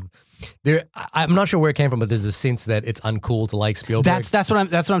this sort of. I'm not sure where it came from, but there's a sense that it's uncool to like Spielberg. That's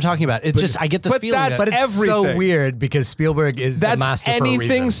what I'm talking about. It's just I get this feeling, but it's so weird because Spielberg is the master for a reason.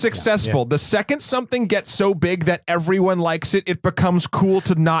 Anything successful. The second something gets so big that everyone likes it, it becomes cool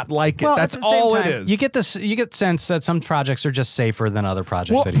to not like it. Well, that's all time, it is. You get sense that some projects are just safer than other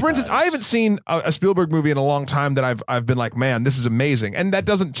projects. Well, for instance, I haven't seen a Spielberg movie in a long time that I've been like, man, this is amazing, and that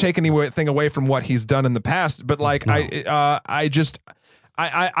doesn't take anything away from what he's done in the past. But like,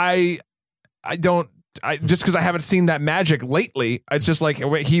 just because I haven't seen that magic lately, it's just like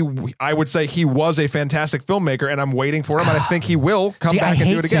I would say he was a fantastic filmmaker, and I'm waiting for him, and I think he will come back and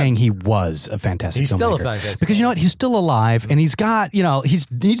do it again. I hate saying he was a fantastic filmmaker. He's still a fantastic because you know what? He's still alive, and he's got he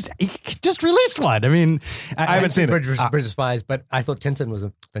just released one. I mean, I haven't seen Bridge of Spies, but I thought Tintin was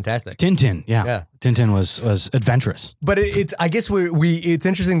fantastic. Tintin, yeah. Tintin was adventurous. But it's I guess it's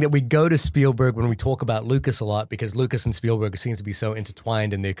interesting that we go to Spielberg when we talk about Lucas a lot because Lucas and Spielberg seem to be so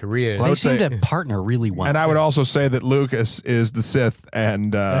intertwined in their careers. They seem to partner really well. And I would also say that Lucas is the Sith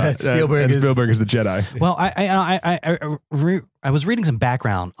and Spielberg is the Jedi. Well, I was reading some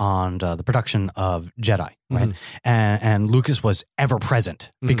background on the production of Jedi, right? Mm-hmm. And Lucas was ever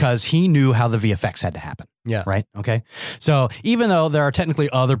present because he knew how the VFX had to happen. Yeah. Right. Okay. So even though there are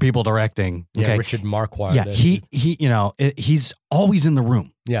technically other people directing, Richard Marquardt. Yeah, he's always in the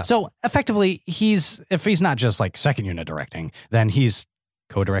room. Yeah. So effectively, if he's not just like second unit directing, then he's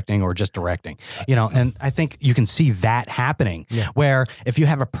co-directing or just directing, and I think you can see that happening where if you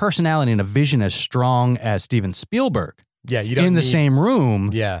have a personality and a vision as strong as Steven Spielberg you don't in the same room,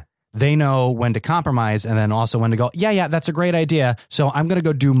 yeah, they know when to compromise and then also when to go, that's a great idea. So I'm going to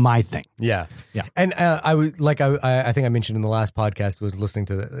go do my thing. Yeah. Yeah. And I think I mentioned in the last podcast was listening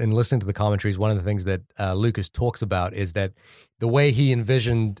to the commentaries. One of the things that Lucas talks about is that the way he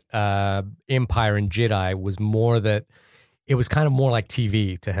envisioned Empire and Jedi was more that it was kind of more like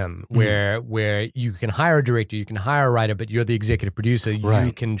TV to him, where you can hire a director, you can hire a writer, but you're the executive producer. Right.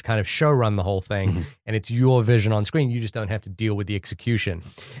 You can kind of show run the whole thing, and it's your vision on screen. You just don't have to deal with the execution.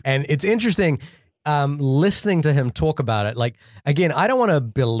 And it's interesting listening to him talk about it. Like, again, I don't want to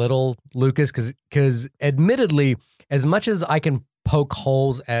belittle Lucas because admittedly, as much as I can poke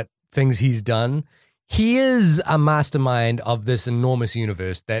holes at things he's done, he is a mastermind of this enormous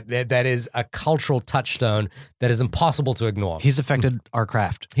universe that is a cultural touchstone that is impossible to ignore. He's affected our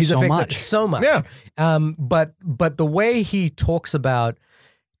craft. He's affected so much. Yeah. But the way he talks about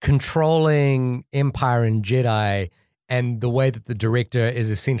controlling Empire and Jedi and the way that the director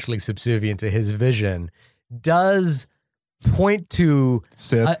is essentially subservient to his vision does point to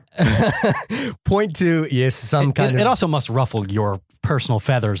Sith. It also must ruffle your personal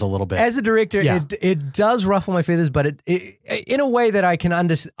feathers a little bit. As a director, it does ruffle my feathers, but it in a way that I can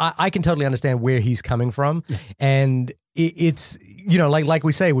I can totally understand where he's coming from, and it's like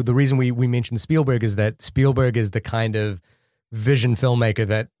we say, the reason we mentioned Spielberg is that Spielberg is the kind of vision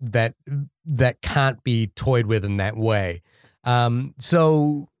filmmaker that can't be toyed with in that way.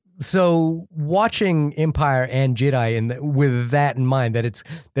 So watching Empire and Jedi with that in mind, that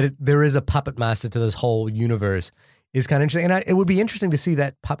there is a puppet master to this whole universe, is kind of interesting. And it would be interesting to see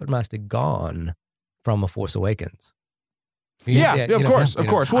that puppet master gone from A Force Awakens. Of course.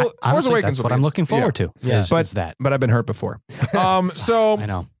 Well, Force Awakens that's what I'm looking forward to. Yeah. But I've been hurt before. So I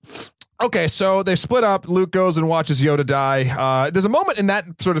know. Okay, so they split up. Luke goes and watches Yoda die. There's a moment in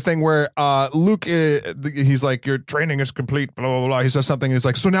that sort of thing where Luke, he's like, your training is complete, blah, blah, blah. He says something, and he's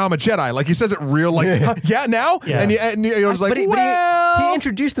like, so now I'm a Jedi. Like, he says it real, like, yeah, now? Yeah. And Yoda's like, he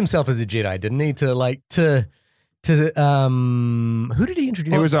introduced himself as a Jedi, didn't he? Who did he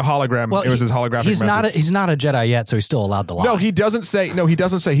introduce? It was a hologram. Well, it was his holographic message. He's not a Jedi yet, so he's still allowed to lie. No, he doesn't say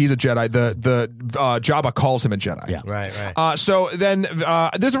he's a Jedi. The Jabba calls him a Jedi. Yeah. Right. So then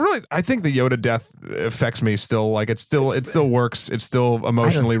there's I think the Yoda death affects me still. Like, it still works. It's still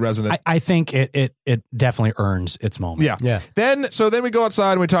emotionally resonant. I think it definitely earns its moment. Yeah. Then we go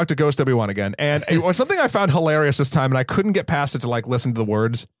outside and we talk to Ghost Obi-Wan again. And it was something I found hilarious this time, and I couldn't get past it to like listen to the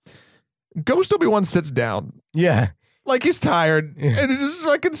words. Ghost Obi-Wan sits down. Yeah. like he's tired, and he just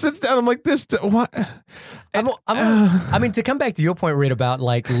fucking sits down. I'm like, this. What? I mean, to come back to your point, Reed, about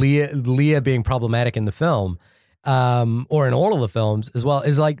like Leia being problematic in the film, or in all of the films as well,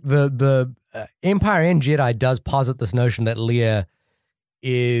 is like the Empire and Jedi does posit this notion that Leia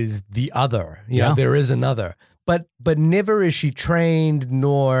is the other. You know, there is another, but never is she trained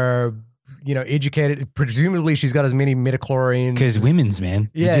nor educated. Presumably, she's got as many midichlorians. Because women's, man.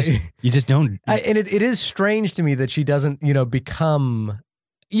 Yeah, you just don't. And it is strange to me that she doesn't, become.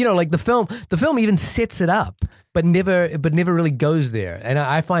 Like the film even sets it up, but never really goes there, and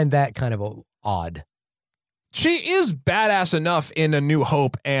I find that kind of odd. She is badass enough in A New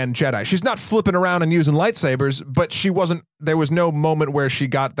Hope and Jedi. She's not flipping around and using lightsabers, but she wasn't. There was no moment where she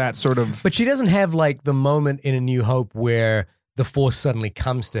got that sort of. But she doesn't have like the moment in A New Hope where the Force suddenly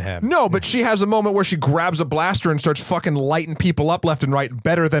comes to him. No, but she has a moment where she grabs a blaster and starts fucking lighting people up left and right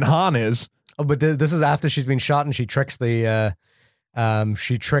better than Han is. Oh, but this is after she's been shot and she tricks the.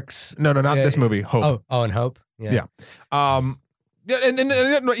 She tricks. No, not this movie. Hope. Oh, and Hope. Yeah. Yeah, and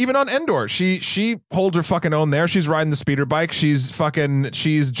even on Endor, she holds her fucking own there. She's riding the speeder bike. She's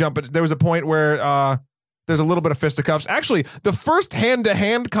jumping. There was a point where there's a little bit of fisticuffs. Actually, the first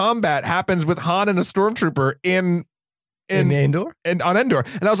hand-to-hand combat happens with Han and a stormtrooper in Endor? And on Endor.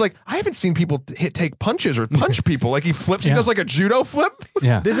 And I was like, I haven't seen people take punches or punch people. Like he flips, he does like a judo flip.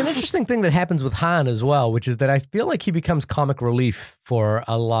 Yeah. There's an interesting thing that happens with Han as well, which is that I feel like he becomes comic relief for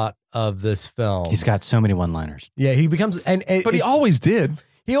a lot of this film. He's got so many one-liners. Yeah, he becomes, but he always did.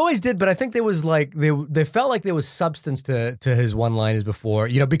 He always did, but I think there was like they felt like there was substance to his one-liners before,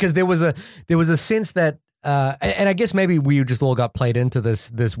 because there was a sense that. And I guess maybe we just all got played into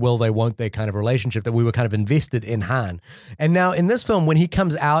this will they won't they kind of relationship that we were kind of invested in Han. And now in this film, when he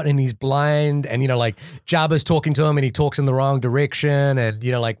comes out and he's blind and like Jabba's talking to him and he talks in the wrong direction and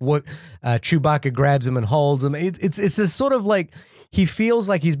like what Chewbacca grabs him and holds him. It's this sort of like he feels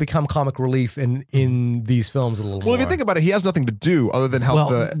like he's become comic relief in these films a little more. Well, if you think about it, he has nothing to do other than help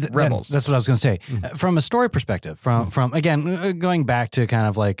the rebels. That's what I was going to say. From a story perspective, from again going back to kind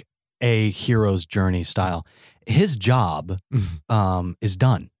of like a hero's journey style, his job is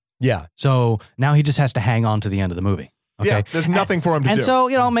done. Yeah. So now he just has to hang on to the end of the movie. Okay. Yeah, there's nothing for him to do. And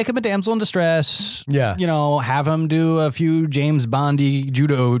so, make him a damsel in distress. Yeah. Have him do a few James Bondy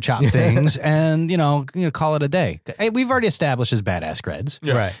judo chop things and, call it a day. Hey, we've already established his badass creds.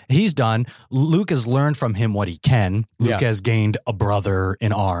 Yeah. Right. He's done. Luke has learned from him what he can. Luke has gained a brother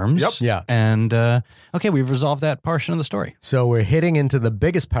in arms. Yep. Yeah. And, we've resolved that portion of the story. So we're hitting into the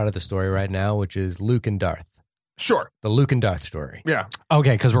biggest part of the story right now, which is Luke and Darth. Sure. The Luke and Darth story. Yeah.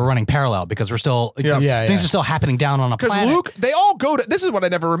 Okay, because we're running parallel because we're still things are still happening down on a planet. Because Luke, they all go to. This is what I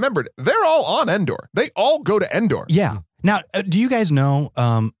never remembered. They're all on Endor. They all go to Endor. Yeah. Now, do you guys know?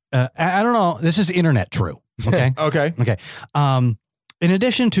 I don't know. This is internet true. Okay. Okay. Okay. In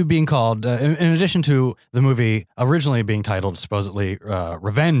addition to being called, in addition to the movie originally being titled supposedly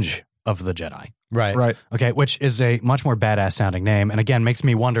 "Revenge of the Jedi." Right. Okay, which is a much more badass sounding name, and again makes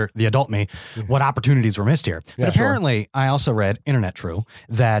me wonder, the adult me, what opportunities were missed here. Yeah, but apparently, I also read internet true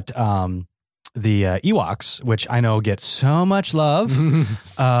that the Ewoks, which I know get so much love,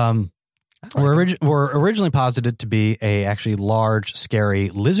 were originally posited to be a actually large, scary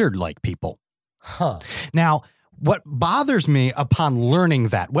lizard-like people. Huh. Now, what bothers me upon learning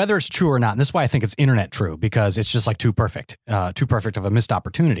that, whether it's true or not, and this is why I think it's internet true, because it's just like too perfect of a missed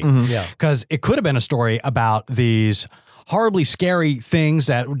opportunity. Yeah. Because it could have been a story about these horribly scary things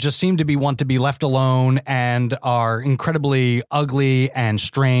that just seem to want to be left alone and are incredibly ugly and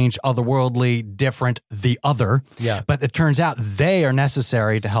strange, otherworldly, different, the other. Yeah. But it turns out they are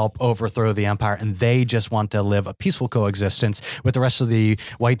necessary to help overthrow the Empire, and they just want to live a peaceful coexistence with the rest of the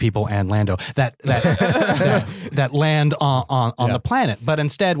white people and Lando that land on the planet. But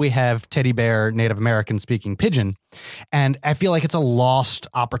instead we have teddy bear, Native American speaking pidgin. And I feel like it's a lost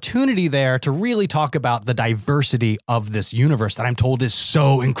opportunity there to really talk about the diversity of this universe that I'm told is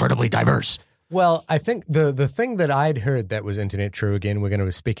so incredibly diverse. Well, I think the thing that I'd heard that was internet true, again, we're going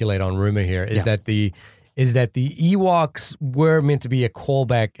to speculate on rumor here, is that the Ewoks were meant to be a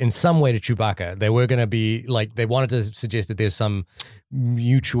callback in some way to Chewbacca. They were going to be like, they wanted to suggest that there's some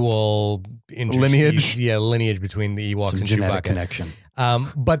mutual lineage between the Ewoks Some and genetic Chewbacca. connection.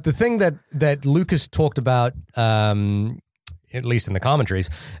 But the thing that Lucas talked about, at least in the commentaries,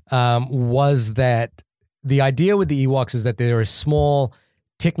 was that the idea with the Ewoks is that they're a small,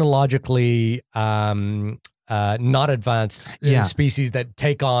 technologically not advanced species that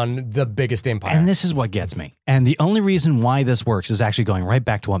take on the biggest empire. And this is what gets me. And the only reason why this works is actually going right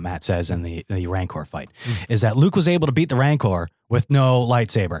back to what Matt says in the Rancor fight, is that Luke was able to beat the Rancor with no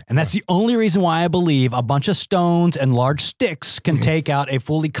lightsaber. And that's the only reason why I believe a bunch of stones and large sticks can take out a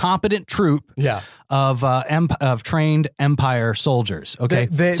fully competent troop of trained Empire soldiers. Okay.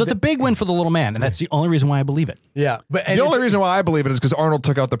 So it's a big win for the little man. And that's the only reason why I believe it. Yeah. But the only reason why I believe it is because Arnold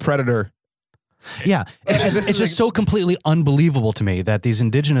took out the Predator. Yeah, it's just so completely unbelievable to me that these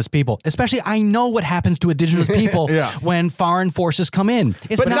indigenous people, especially I know what happens to indigenous people when foreign forces come in.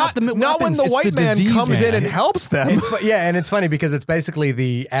 It's but not when the white man comes in and helps them. And it's funny because it's basically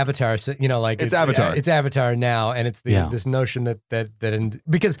the Avatar, like it's Avatar. It's Avatar now, and it's this notion that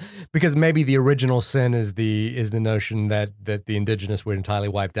because maybe the original sin is the notion that the indigenous were entirely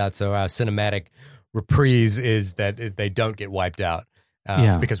wiped out. So our cinematic reprise is that they don't get wiped out.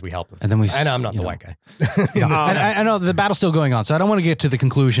 Because we help them. And I'm not the white guy. And I know the battle's still going on, so I don't want to get to the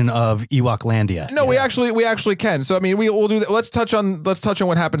conclusion of Ewoklandia. No, we actually can. So I mean, we'll do that. Let's touch on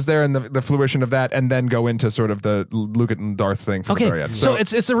what happens there and the fruition of that, and then go into sort of the Luke and Darth thing from the very end. So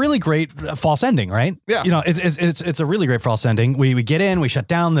it's a really great false ending, right? Yeah. It's a really great false ending. We get in, we shut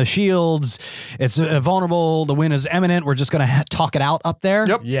down the shields. It's vulnerable. The win is imminent. We're just gonna talk it out up there.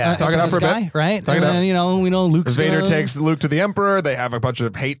 Yep. Yeah. Talk it out for a bit, right? And then we know Luke's Vader takes Luke to the Emperor. They have a bunch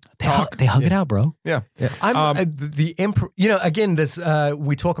of hate talk. They hug it out, bro. Yeah. I'm the Emperor. Again, this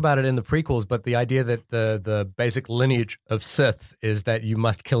we talk about it in the prequels, but the idea that the basic lineage of Sith is that you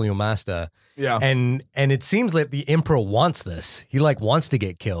must kill your master. Yeah. And it seems like the Emperor wants this. He wants to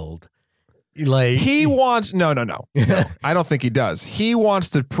get killed. He wants no. I don't think he does. He wants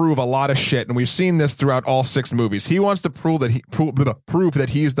to prove a lot of shit, and we've seen this throughout all 6 movies. He wants to prove that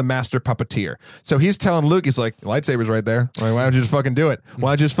he's the master puppeteer. So he's telling Luke, he's like, lightsaber's right there. Like, why don't you just fucking do it?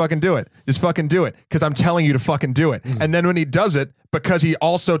 Why don't you just fucking do it? Just fucking do it, because I'm telling you to fucking do it. And then when he does it, because he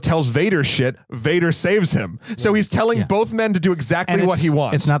also tells Vader shit, Vader saves him. So he's telling both men to do exactly what he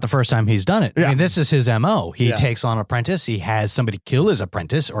wants. It's not the first time he's done it. I mean, this is his MO. He takes on an apprentice. He has somebody kill his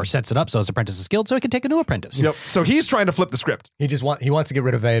apprentice or sets it up so his apprentice is killed so he can take a new apprentice. Yep. So he's trying to flip the script. He wants to get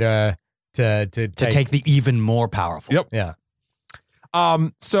rid of Vader to take the even more powerful. Yep. Yeah.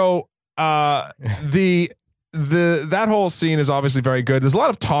 That whole scene is obviously very good. There's a lot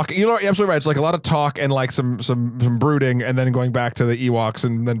of talk. You're absolutely right. It's like a lot of talk and like some brooding, and then going back to the Ewoks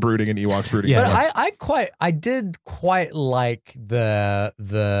and then brooding and Ewoks brooding. Yeah. But I did quite like the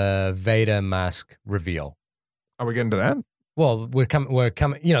Vader mask reveal. Are we getting to that? Well, we're coming.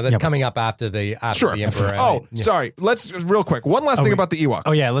 That's coming up after the Emperor. Sorry. Let's real quick. One last thing about the Ewoks.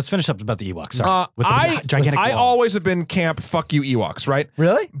 Oh yeah, let's finish up about the Ewoks. Sorry. I always have been camp. Fuck you, Ewoks. Right?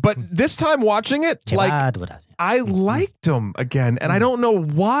 Really? But this time watching it, I liked them again, and I don't know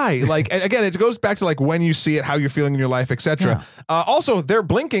why. Like again, it goes back to like when you see it, how you're feeling in your life, etc. Also, their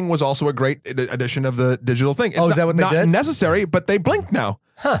blinking was also a great addition of the digital thing. Is that what they did? Not necessary, but they blink now.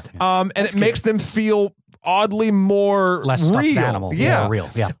 Huh. And it makes them feel oddly more less real. Animal. Yeah. Real.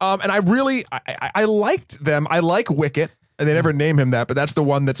 Yeah. And I liked them. I like Wicket. And they never name him that, but that's the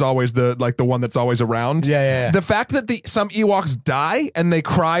one that's always the one that's always around. Yeah. The fact that some Ewoks die and they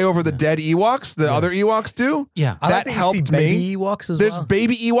cry over the dead Ewoks, the other Ewoks do. Yeah. That helped me. Baby Ewoks as There's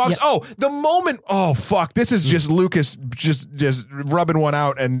baby Ewoks. Yeah. Oh, the moment. Oh fuck! This is just Lucas just rubbing one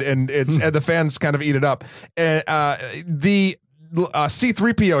out, and it's and the fans kind of eat it up. The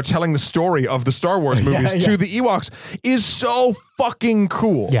C-3PO telling the story of the Star Wars movies to the Ewoks is so fucking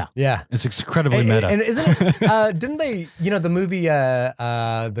cool. Yeah. It's incredibly meta. And isn't it, didn't they, the movie,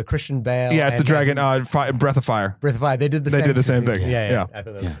 the Christian Bale? Yeah, it's the dragon, Breath of Fire. Breath of Fire. They did the same thing. Yeah. I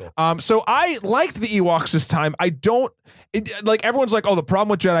thought that was cool. So I liked the Ewoks this time. Everyone's like, oh, the problem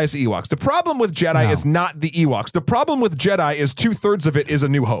with Jedi is the Ewoks. The problem with Jedi is not the Ewoks. The problem with Jedi is 2/3 of it is A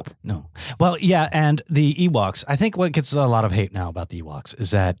New Hope. No. Well, yeah, and the Ewoks, I think what gets a lot of hate now about the Ewoks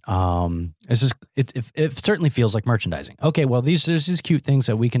is that it certainly feels like merchandising. Okay, well, there's these cute things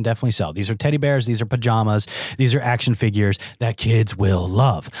that we can definitely sell. These are teddy bears, these are pajamas, these are action figures that kids will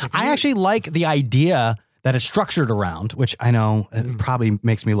love. I actually like the idea that it's structured around, which I know probably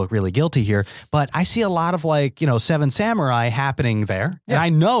makes me look really guilty here, but I see a lot I see Seven Samurai happening there. Yeah. And I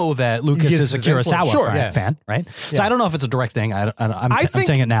know that Lucas is a Kurosawa fan, right? Yeah. So I don't know if it's a direct thing. I'm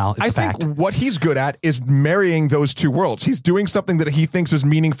saying it now. It's a fact. Think what he's good at is marrying those two worlds. He's doing something that he thinks is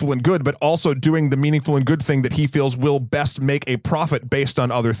meaningful and good, but also doing the meaningful and good thing that he feels will best make a profit based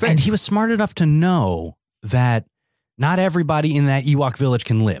on other things. And he was smart enough to know that not everybody in that Ewok village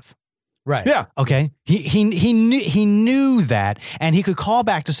can live. Right. Yeah. Okay, he knew that, and he could call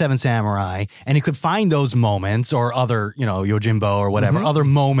back to Seven Samurai, and he could find those moments or other, Yojimbo or whatever other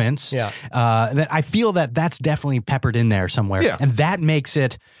moments. Yeah. That I feel that's definitely peppered in there somewhere, Yeah. and that makes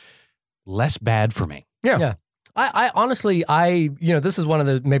it less bad for me. Yeah. Yeah. I honestly, this is one of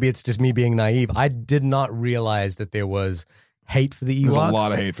the, maybe it's just me being naive. I did not realize that there was hate for the Ewoks. There's a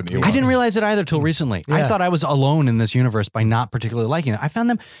lot of hate for the Ewoks. I didn't realize it either till recently. Yeah. I thought I was alone in this universe by not particularly liking it. I found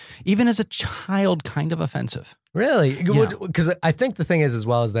them, even as a child, kind of offensive. Really? Yeah. Because I think the thing is, as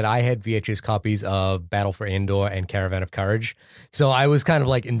well, is that I had VHS copies of Battle for Endor and Caravan of Courage. So I was kind of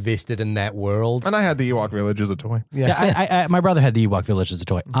like invested in that world. And I had the Ewok Village as a toy. Yeah, I my brother had the Ewok Village as a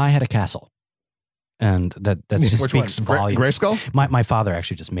toy. I had a castle. And that just Which speaks one? volumes. Grayskull? My father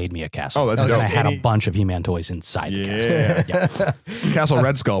actually just made me a castle. Oh, that's and dope. I had a bunch of He-Man toys inside the castle. Yeah. Castle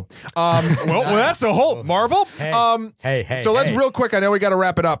Red Skull. Well, that's the whole Marvel. Hey. So let's real quick. I know we got to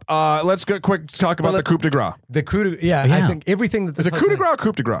wrap it up. Let's go quick talk about the coup de grace. The coup de, yeah, I think everything that Is it coup de grace or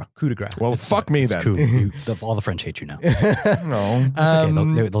coup de grace? Coup de grace. Well, fuck me then. Cool. All the French hate you now. No. It's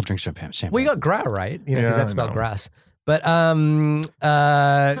okay. They'll drink champagne. Well, you got gras, right? Because Yeah, that's I spelled know. grass. But I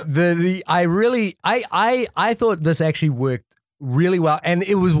thought this actually worked really well, and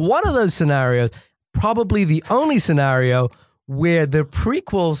it was one of those scenarios, probably the only scenario where the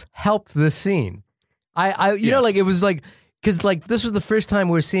prequels helped the scene. It was like, because this was the first time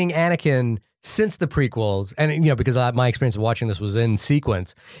we were seeing Anakin since the prequels, and because my experience of watching this was in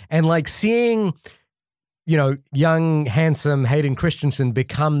sequence, and like seeing young, handsome Hayden Christensen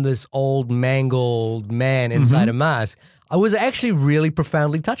become this old, mangled man inside a mask, I was actually really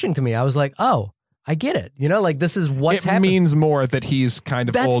profoundly touching to me. I was like, oh, I get it. This is what's happening. It means more that he's kind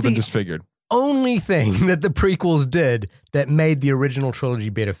of old and disfigured. Only thing that the prequels did that made the original trilogy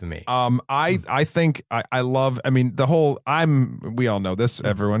better for me. I think I love, we all know this,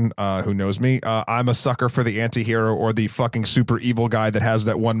 everyone who knows me, I'm a sucker for the anti-hero or the fucking super evil guy that has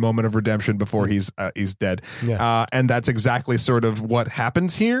that one moment of redemption before he's dead. Yeah. And that's exactly sort of what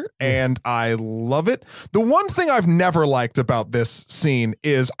happens here, and I love it. The one thing I've never liked about this scene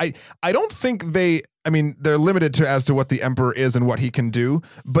is I don't think they're limited as to what the Emperor is and what he can do,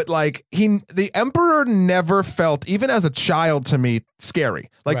 but the Emperor never felt, even as a child to me, scary.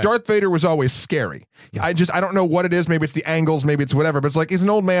 Right. Darth Vader was always scary. Yeah. I don't know what it is. Maybe it's the angles, maybe it's whatever, but it's he's an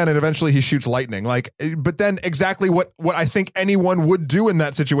old man and eventually he shoots lightning. But then exactly what I think anyone would do in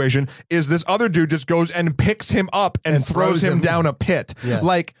that situation is this other dude just goes and picks him up and throws him down a pit. Yeah.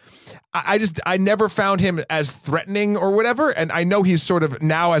 I never found him as threatening or whatever. And I know he's sort of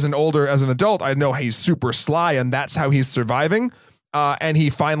now as an adult, I know he's super sly and that's how he's surviving. And he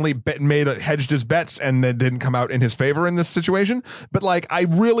finally hedged his bets and then didn't come out in his favor in this situation. But I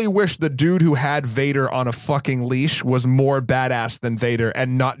really wish the dude who had Vader on a fucking leash was more badass than Vader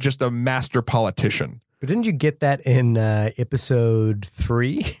and not just a master politician. But didn't you get that in episode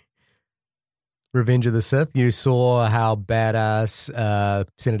 3? Revenge of the Sith? You saw how badass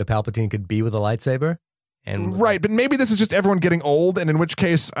Senator Palpatine could be with a lightsaber? Right, but maybe this is just everyone getting old, and in which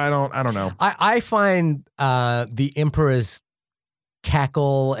case, I don't know. I find the Emperor's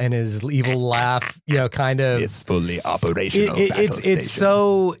cackle and his evil laugh, kind of. It's fully operational. It's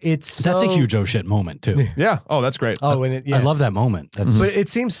so. That's a huge oh shit moment too. Yeah. Oh, that's great. Oh, and I love that moment. But it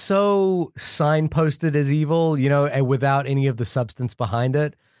seems so signposted as evil, and without any of the substance behind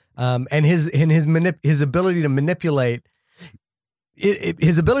it. And his ability to manipulate.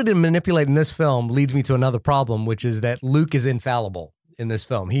 His ability to manipulate in this film leads me to another problem, which is that Luke is infallible in this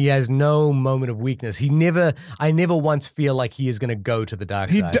film. He has no moment of weakness. I never once feel like he is going to go to the dark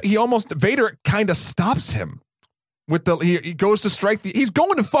side. Vader kind of stops him with he goes to strike he's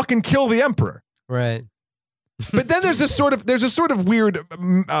going to fucking kill the Emperor. Right. But then there's a sort of weird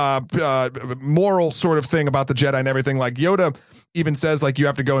moral sort of thing about the Jedi and everything. Yoda even says you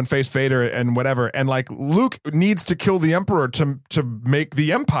have to go and face Vader and whatever, and Luke needs to kill the Emperor to make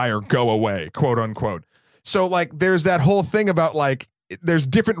the Empire go away, quote unquote. So there's that whole thing about there's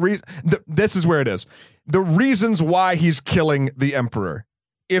different reasons. This is where it is. The reasons why he's killing the Emperor.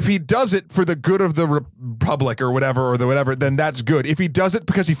 If he does it for the good of the Republic or whatever, then that's good. If he does it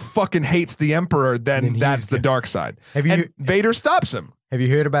because he fucking hates the Emperor, then that's the dark side. Vader stops him. Have you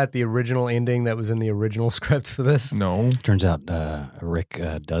heard about the original ending that was in the original script for this? No. Turns out Rick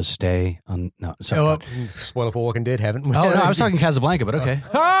does stay on. No, sorry. Spoiler for Walking Dead, haven't we? Oh, no, I was talking Casablanca, but okay.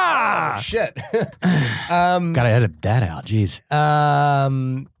 Ah! Oh, shit. Gotta edit that out. Jeez.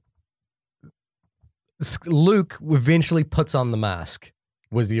 Luke eventually puts on the mask.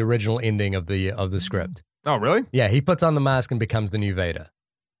 Was the original ending of the script. Oh, really? Yeah, he puts on the mask and becomes the new Vader.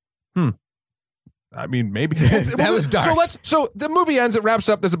 I mean, maybe That was dark. So the movie ends. It wraps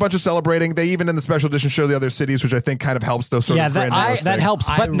up. There's a bunch of celebrating. They even in the special edition show the other cities, which I think kind of helps those sort of grandiose that thing. helps.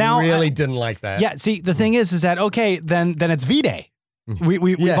 But I now really didn't like that. Yeah. See, the thing is that okay, then it's V-Day.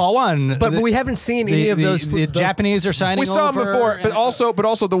 We've all won, but we haven't seen any of those. The Japanese are signing. We saw over, them before, but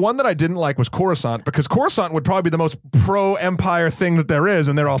also the one that I didn't like was Coruscant, because Coruscant would probably be the most pro-Empire thing that there is,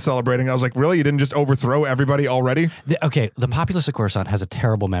 and they're all celebrating. I was like, really? You didn't just overthrow everybody already? The populace of Coruscant has a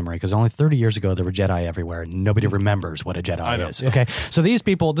terrible memory because only 30 years ago there were Jedi everywhere, and nobody remembers what a Jedi is. Okay, so these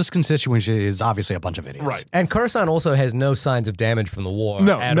people, this constituency is obviously a bunch of idiots, right? And Coruscant also has no signs of damage from the war.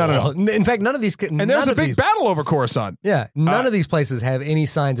 No. In fact, none of these. And there was a big battle over Coruscant. Yeah, none of these places have any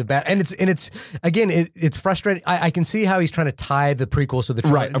signs of that, and it's frustrating. I can see how he's trying to tie the prequels to the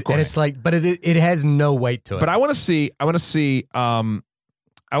trilogy, right, of course. and it's like, but it has no weight to it. But I want to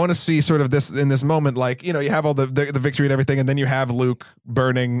see sort of this in this moment, like, you know, you have all the victory and everything, and then you have Luke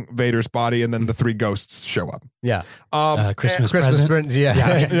burning Vader's body, and then the three ghosts show up. Yeah, Christmas present.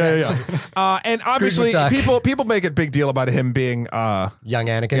 Yeah. And obviously, people make a big deal about him being young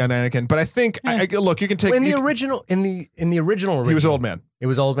Anakin. But I think, look, you can take in the original, he was old man. It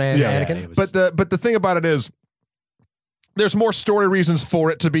was old man Anakin. But the thing about it is, there's more story reasons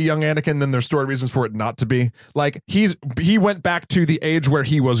for it to be young Anakin than there's story reasons for it not to be. Like, he went back to the age where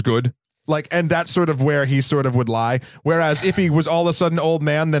he was good. Like, and that's sort of where he sort of would lie. Whereas if he was all of a sudden old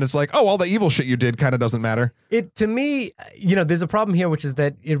man, then it's like, oh, all the evil shit you did kind of doesn't matter. To me, you know, there's a problem here, which is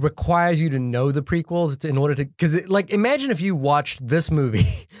that it requires you to know the prequels in order to, because like, imagine if you watched this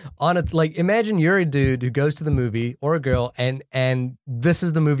movie imagine you're a dude who goes to the movie, or a girl, and this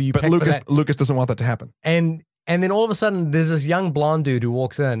is the movie you pick. But Lucas doesn't want that to happen. And then all of a sudden, there's this young blonde dude who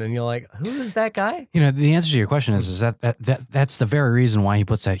walks in, and you're like, "Who is that guy?" You know, the answer to your question is that's the very reason why he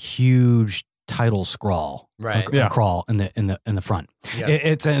puts that huge title scrawl, crawl in the front. Yeah.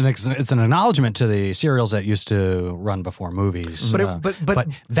 It's an acknowledgement to the serials that used to run before movies. But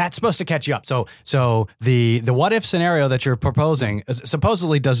that's supposed to catch you up. So the what if scenario that you're proposing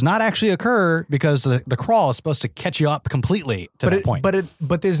supposedly does not actually occur because the crawl is supposed to catch you up completely to that point.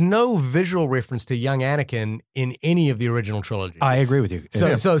 But there's no visual reference to young Anakin in any of the original trilogy. I agree with you.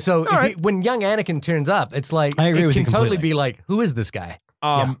 So when young Anakin turns up, it's like, I agree with you totally be like, who is this guy?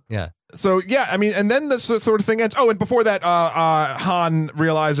 Yeah. So, yeah, I mean, and then the sort of thing ends. Oh, and before that, Han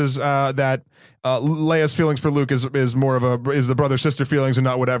realizes that Leia's feelings for Luke is more of is the brother-sister feelings and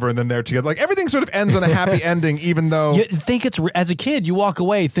not whatever, and then they're together. Like, everything sort of ends on a happy ending, even though... You think as a kid, you walk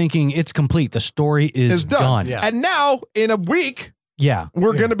away thinking it's complete. The story is done. Yeah. And now, in a week... Yeah.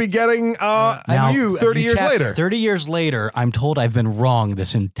 We're going to be getting now, 30 years later. 30 years later, I'm told I've been wrong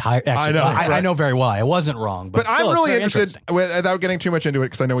this entire... Actually, I know very well. I wasn't wrong. But still, I'm really interested, without getting too much into it,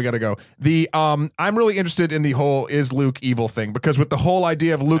 because I know we got to go. I'm really interested in the whole is Luke evil thing, because with the whole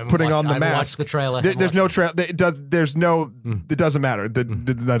idea of Luke putting on the mask... watched the trailer. There's no trailer. It doesn't matter.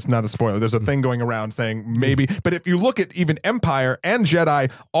 That's not a spoiler. There's a thing going around saying maybe... But if you look at even Empire and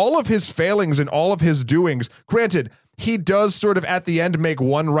Jedi, all of his failings and all of his doings, granted... He does sort of at the end make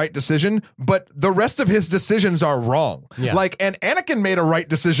one right decision, but the rest of his decisions are wrong. Yeah. Like, and Anakin made a right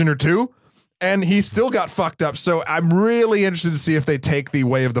decision or two, and he still got fucked up. So I'm really interested to see if they take the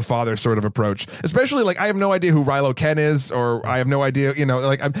way of the father sort of approach. Especially, like, I have no idea who Rilo Ken is, or I have no idea, you know,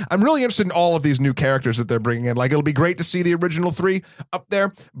 like, I'm really interested in all of these new characters that they're bringing in. Like, it'll be great to see the original three up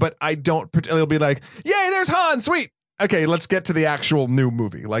there, but I don't particularly be like, yay, there's Han, sweet. Okay, let's get to the actual new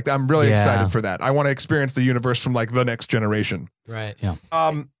movie. Like, I'm really excited for that. I want to experience the universe from, like, the next generation. Right. Yeah.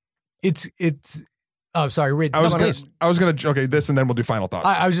 It's. Oh, sorry. Reed, I was gonna. Okay, this, and then we'll do final thoughts.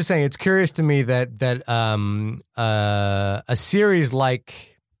 I was just saying, it's curious to me that a series like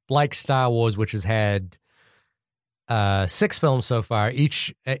Star Wars, which has had 6 films so far,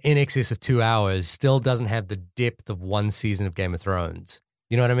 each in excess of 2 hours, still doesn't have the depth of one season of Game of Thrones.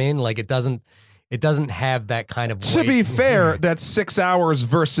 You know what I mean? Like, it doesn't have that kind of weight. To be fair, that's 6 hours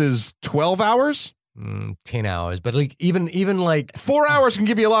versus 12 hours. 10 hours, but like even like 4 hours can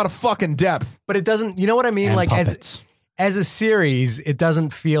give you a lot of fucking depth. But it doesn't. You know what I mean? And like puppets. as a series, it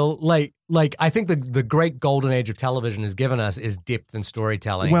doesn't feel like I think the great golden age of television has given us is depth and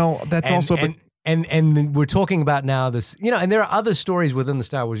storytelling. Well, that's also. And we're talking about now this, you know, and there are other stories within the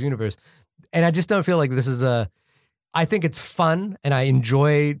Star Wars universe, and I just don't feel like this is I think it's fun, and I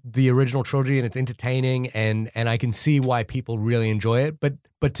enjoy the original trilogy, and it's entertaining, and I can see why people really enjoy it.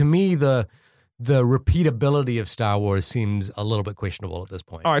 But to me, the repeatability of Star Wars seems a little bit questionable at this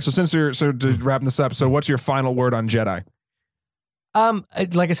point. All right, so to wrap this up, so what's your final word on Jedi?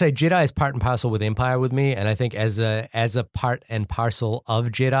 Like I say, Jedi is part and parcel with Empire with me, and I think as a part and parcel of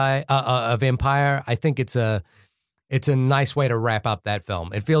Jedi of Empire, I think it's a it's a nice way to wrap up that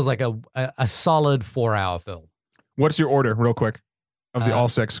film. It feels like a solid 4-hour film. What's your order, real quick, of the all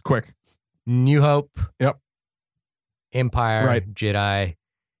 6? Quick. New Hope. Yep. Empire. Right. Jedi.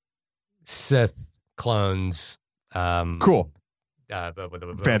 Sith. Clones. Cool.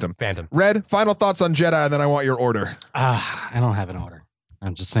 Phantom. Red, final thoughts on Jedi, and then I want your order. I don't have an order.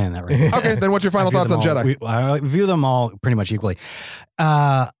 I'm just saying that right now. Okay, then what's your final thoughts on Jedi? I view them all pretty much equally.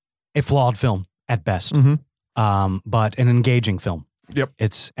 A flawed film at best, but an engaging film. Yep.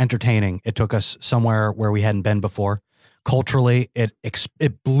 It's entertaining. It took us somewhere where we hadn't been before. Culturally, it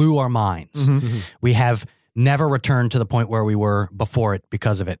blew our minds. We have never returned to the point where we were before it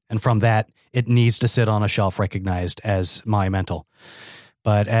because of it. And from that, it needs to sit on a shelf recognized as monumental.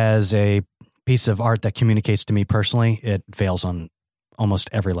 But as a piece of art that communicates to me personally, it fails on almost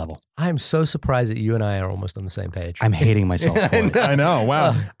every level. I'm so surprised that you and I are almost on the same page. I'm hating myself for it. I know.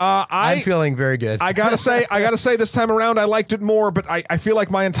 Wow. I'm feeling very good. I gotta say this time around, I liked it more, but I feel like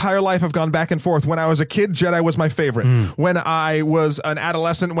my entire life I've gone back and forth. When I was a kid, Jedi was my favorite. When I was an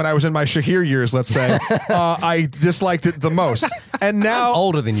adolescent, when I was in my Shahir years, let's say, I disliked it the most. And now I'm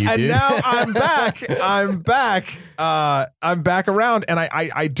older than you, and dude. now I'm back. I'm back around, and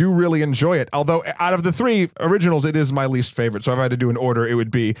I do really enjoy it. Although out of the 3 originals, it is my least favorite. So if I had to do an order, it would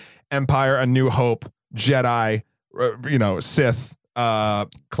be Empire, A New Hope, Jedi, Sith,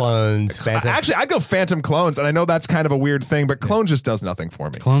 Clones, Phantom. Actually, I'd go Phantom Clones, and I know that's kind of a weird thing, but Clones just does nothing for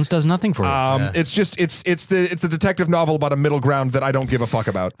me. Clones does nothing for you. It's just it's the detective novel about a middle ground that I don't give a fuck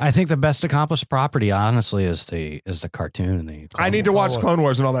about. I think the best accomplished property, honestly, is the cartoon and the. I need to watch Clone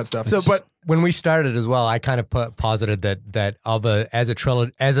Wars and all that stuff. So, but when we started as well, I kind of posited that as a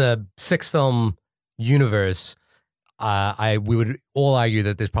 6-film universe, we would all argue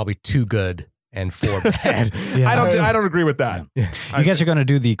that there's probably 2 good and 4 bad. I don't agree with that. Yeah. You guys are going to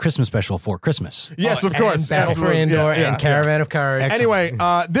do the Christmas special for Christmas. Yes, of course. Battle for Endor and Caravan of Courage. Anyway,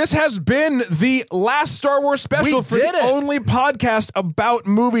 this has been the last Star Wars special for the only podcast about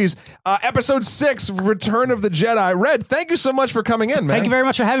movies. Episode 6, Return of the Jedi. Red, thank you so much for coming in, man. Thank you very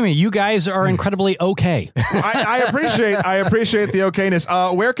much for having me. You guys are incredibly okay. I appreciate the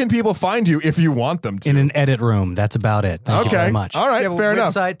okayness. Where can people find you if you want them to? In an edit room. That's about it. Thank you very much. All right, fair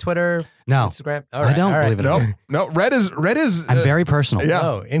enough. Website, Twitter. No, Instagram. I don't believe it. No. Red is. I'm very personal. Yeah.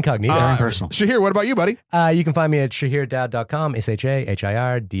 Oh, incognito. Very personal. Shahir, what about you, buddy? You can find me at shahirdaud.com,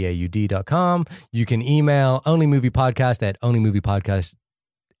 SHAHIRDAUD.com. You can email onlymoviepodcast at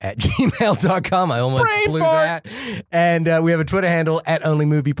onlymoviepodcast@gmail.com. I almost blew that. And we have a Twitter handle at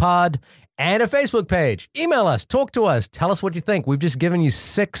onlymoviepod. And a Facebook page. Email us. Talk to us. Tell us what you think. We've just given you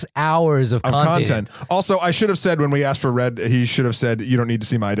 6 hours of content. Also, I should have said when we asked for Red, he should have said, you don't need to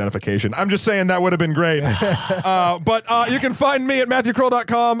see my identification. I'm just saying that would have been great. But you can find me at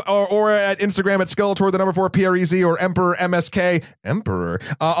MatthewKroll.com or at Instagram at Skeletor, the number 4 PREZ, or Emperor MSK, Emperor,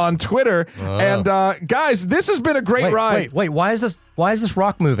 on Twitter. And guys, this has been a great ride. Wait, why is this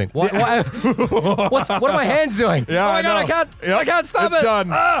rock moving? What are my hands doing? Yeah, oh my God, I can't stop it's it.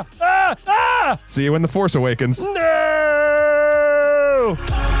 Done. See you when the Force Awakens. No!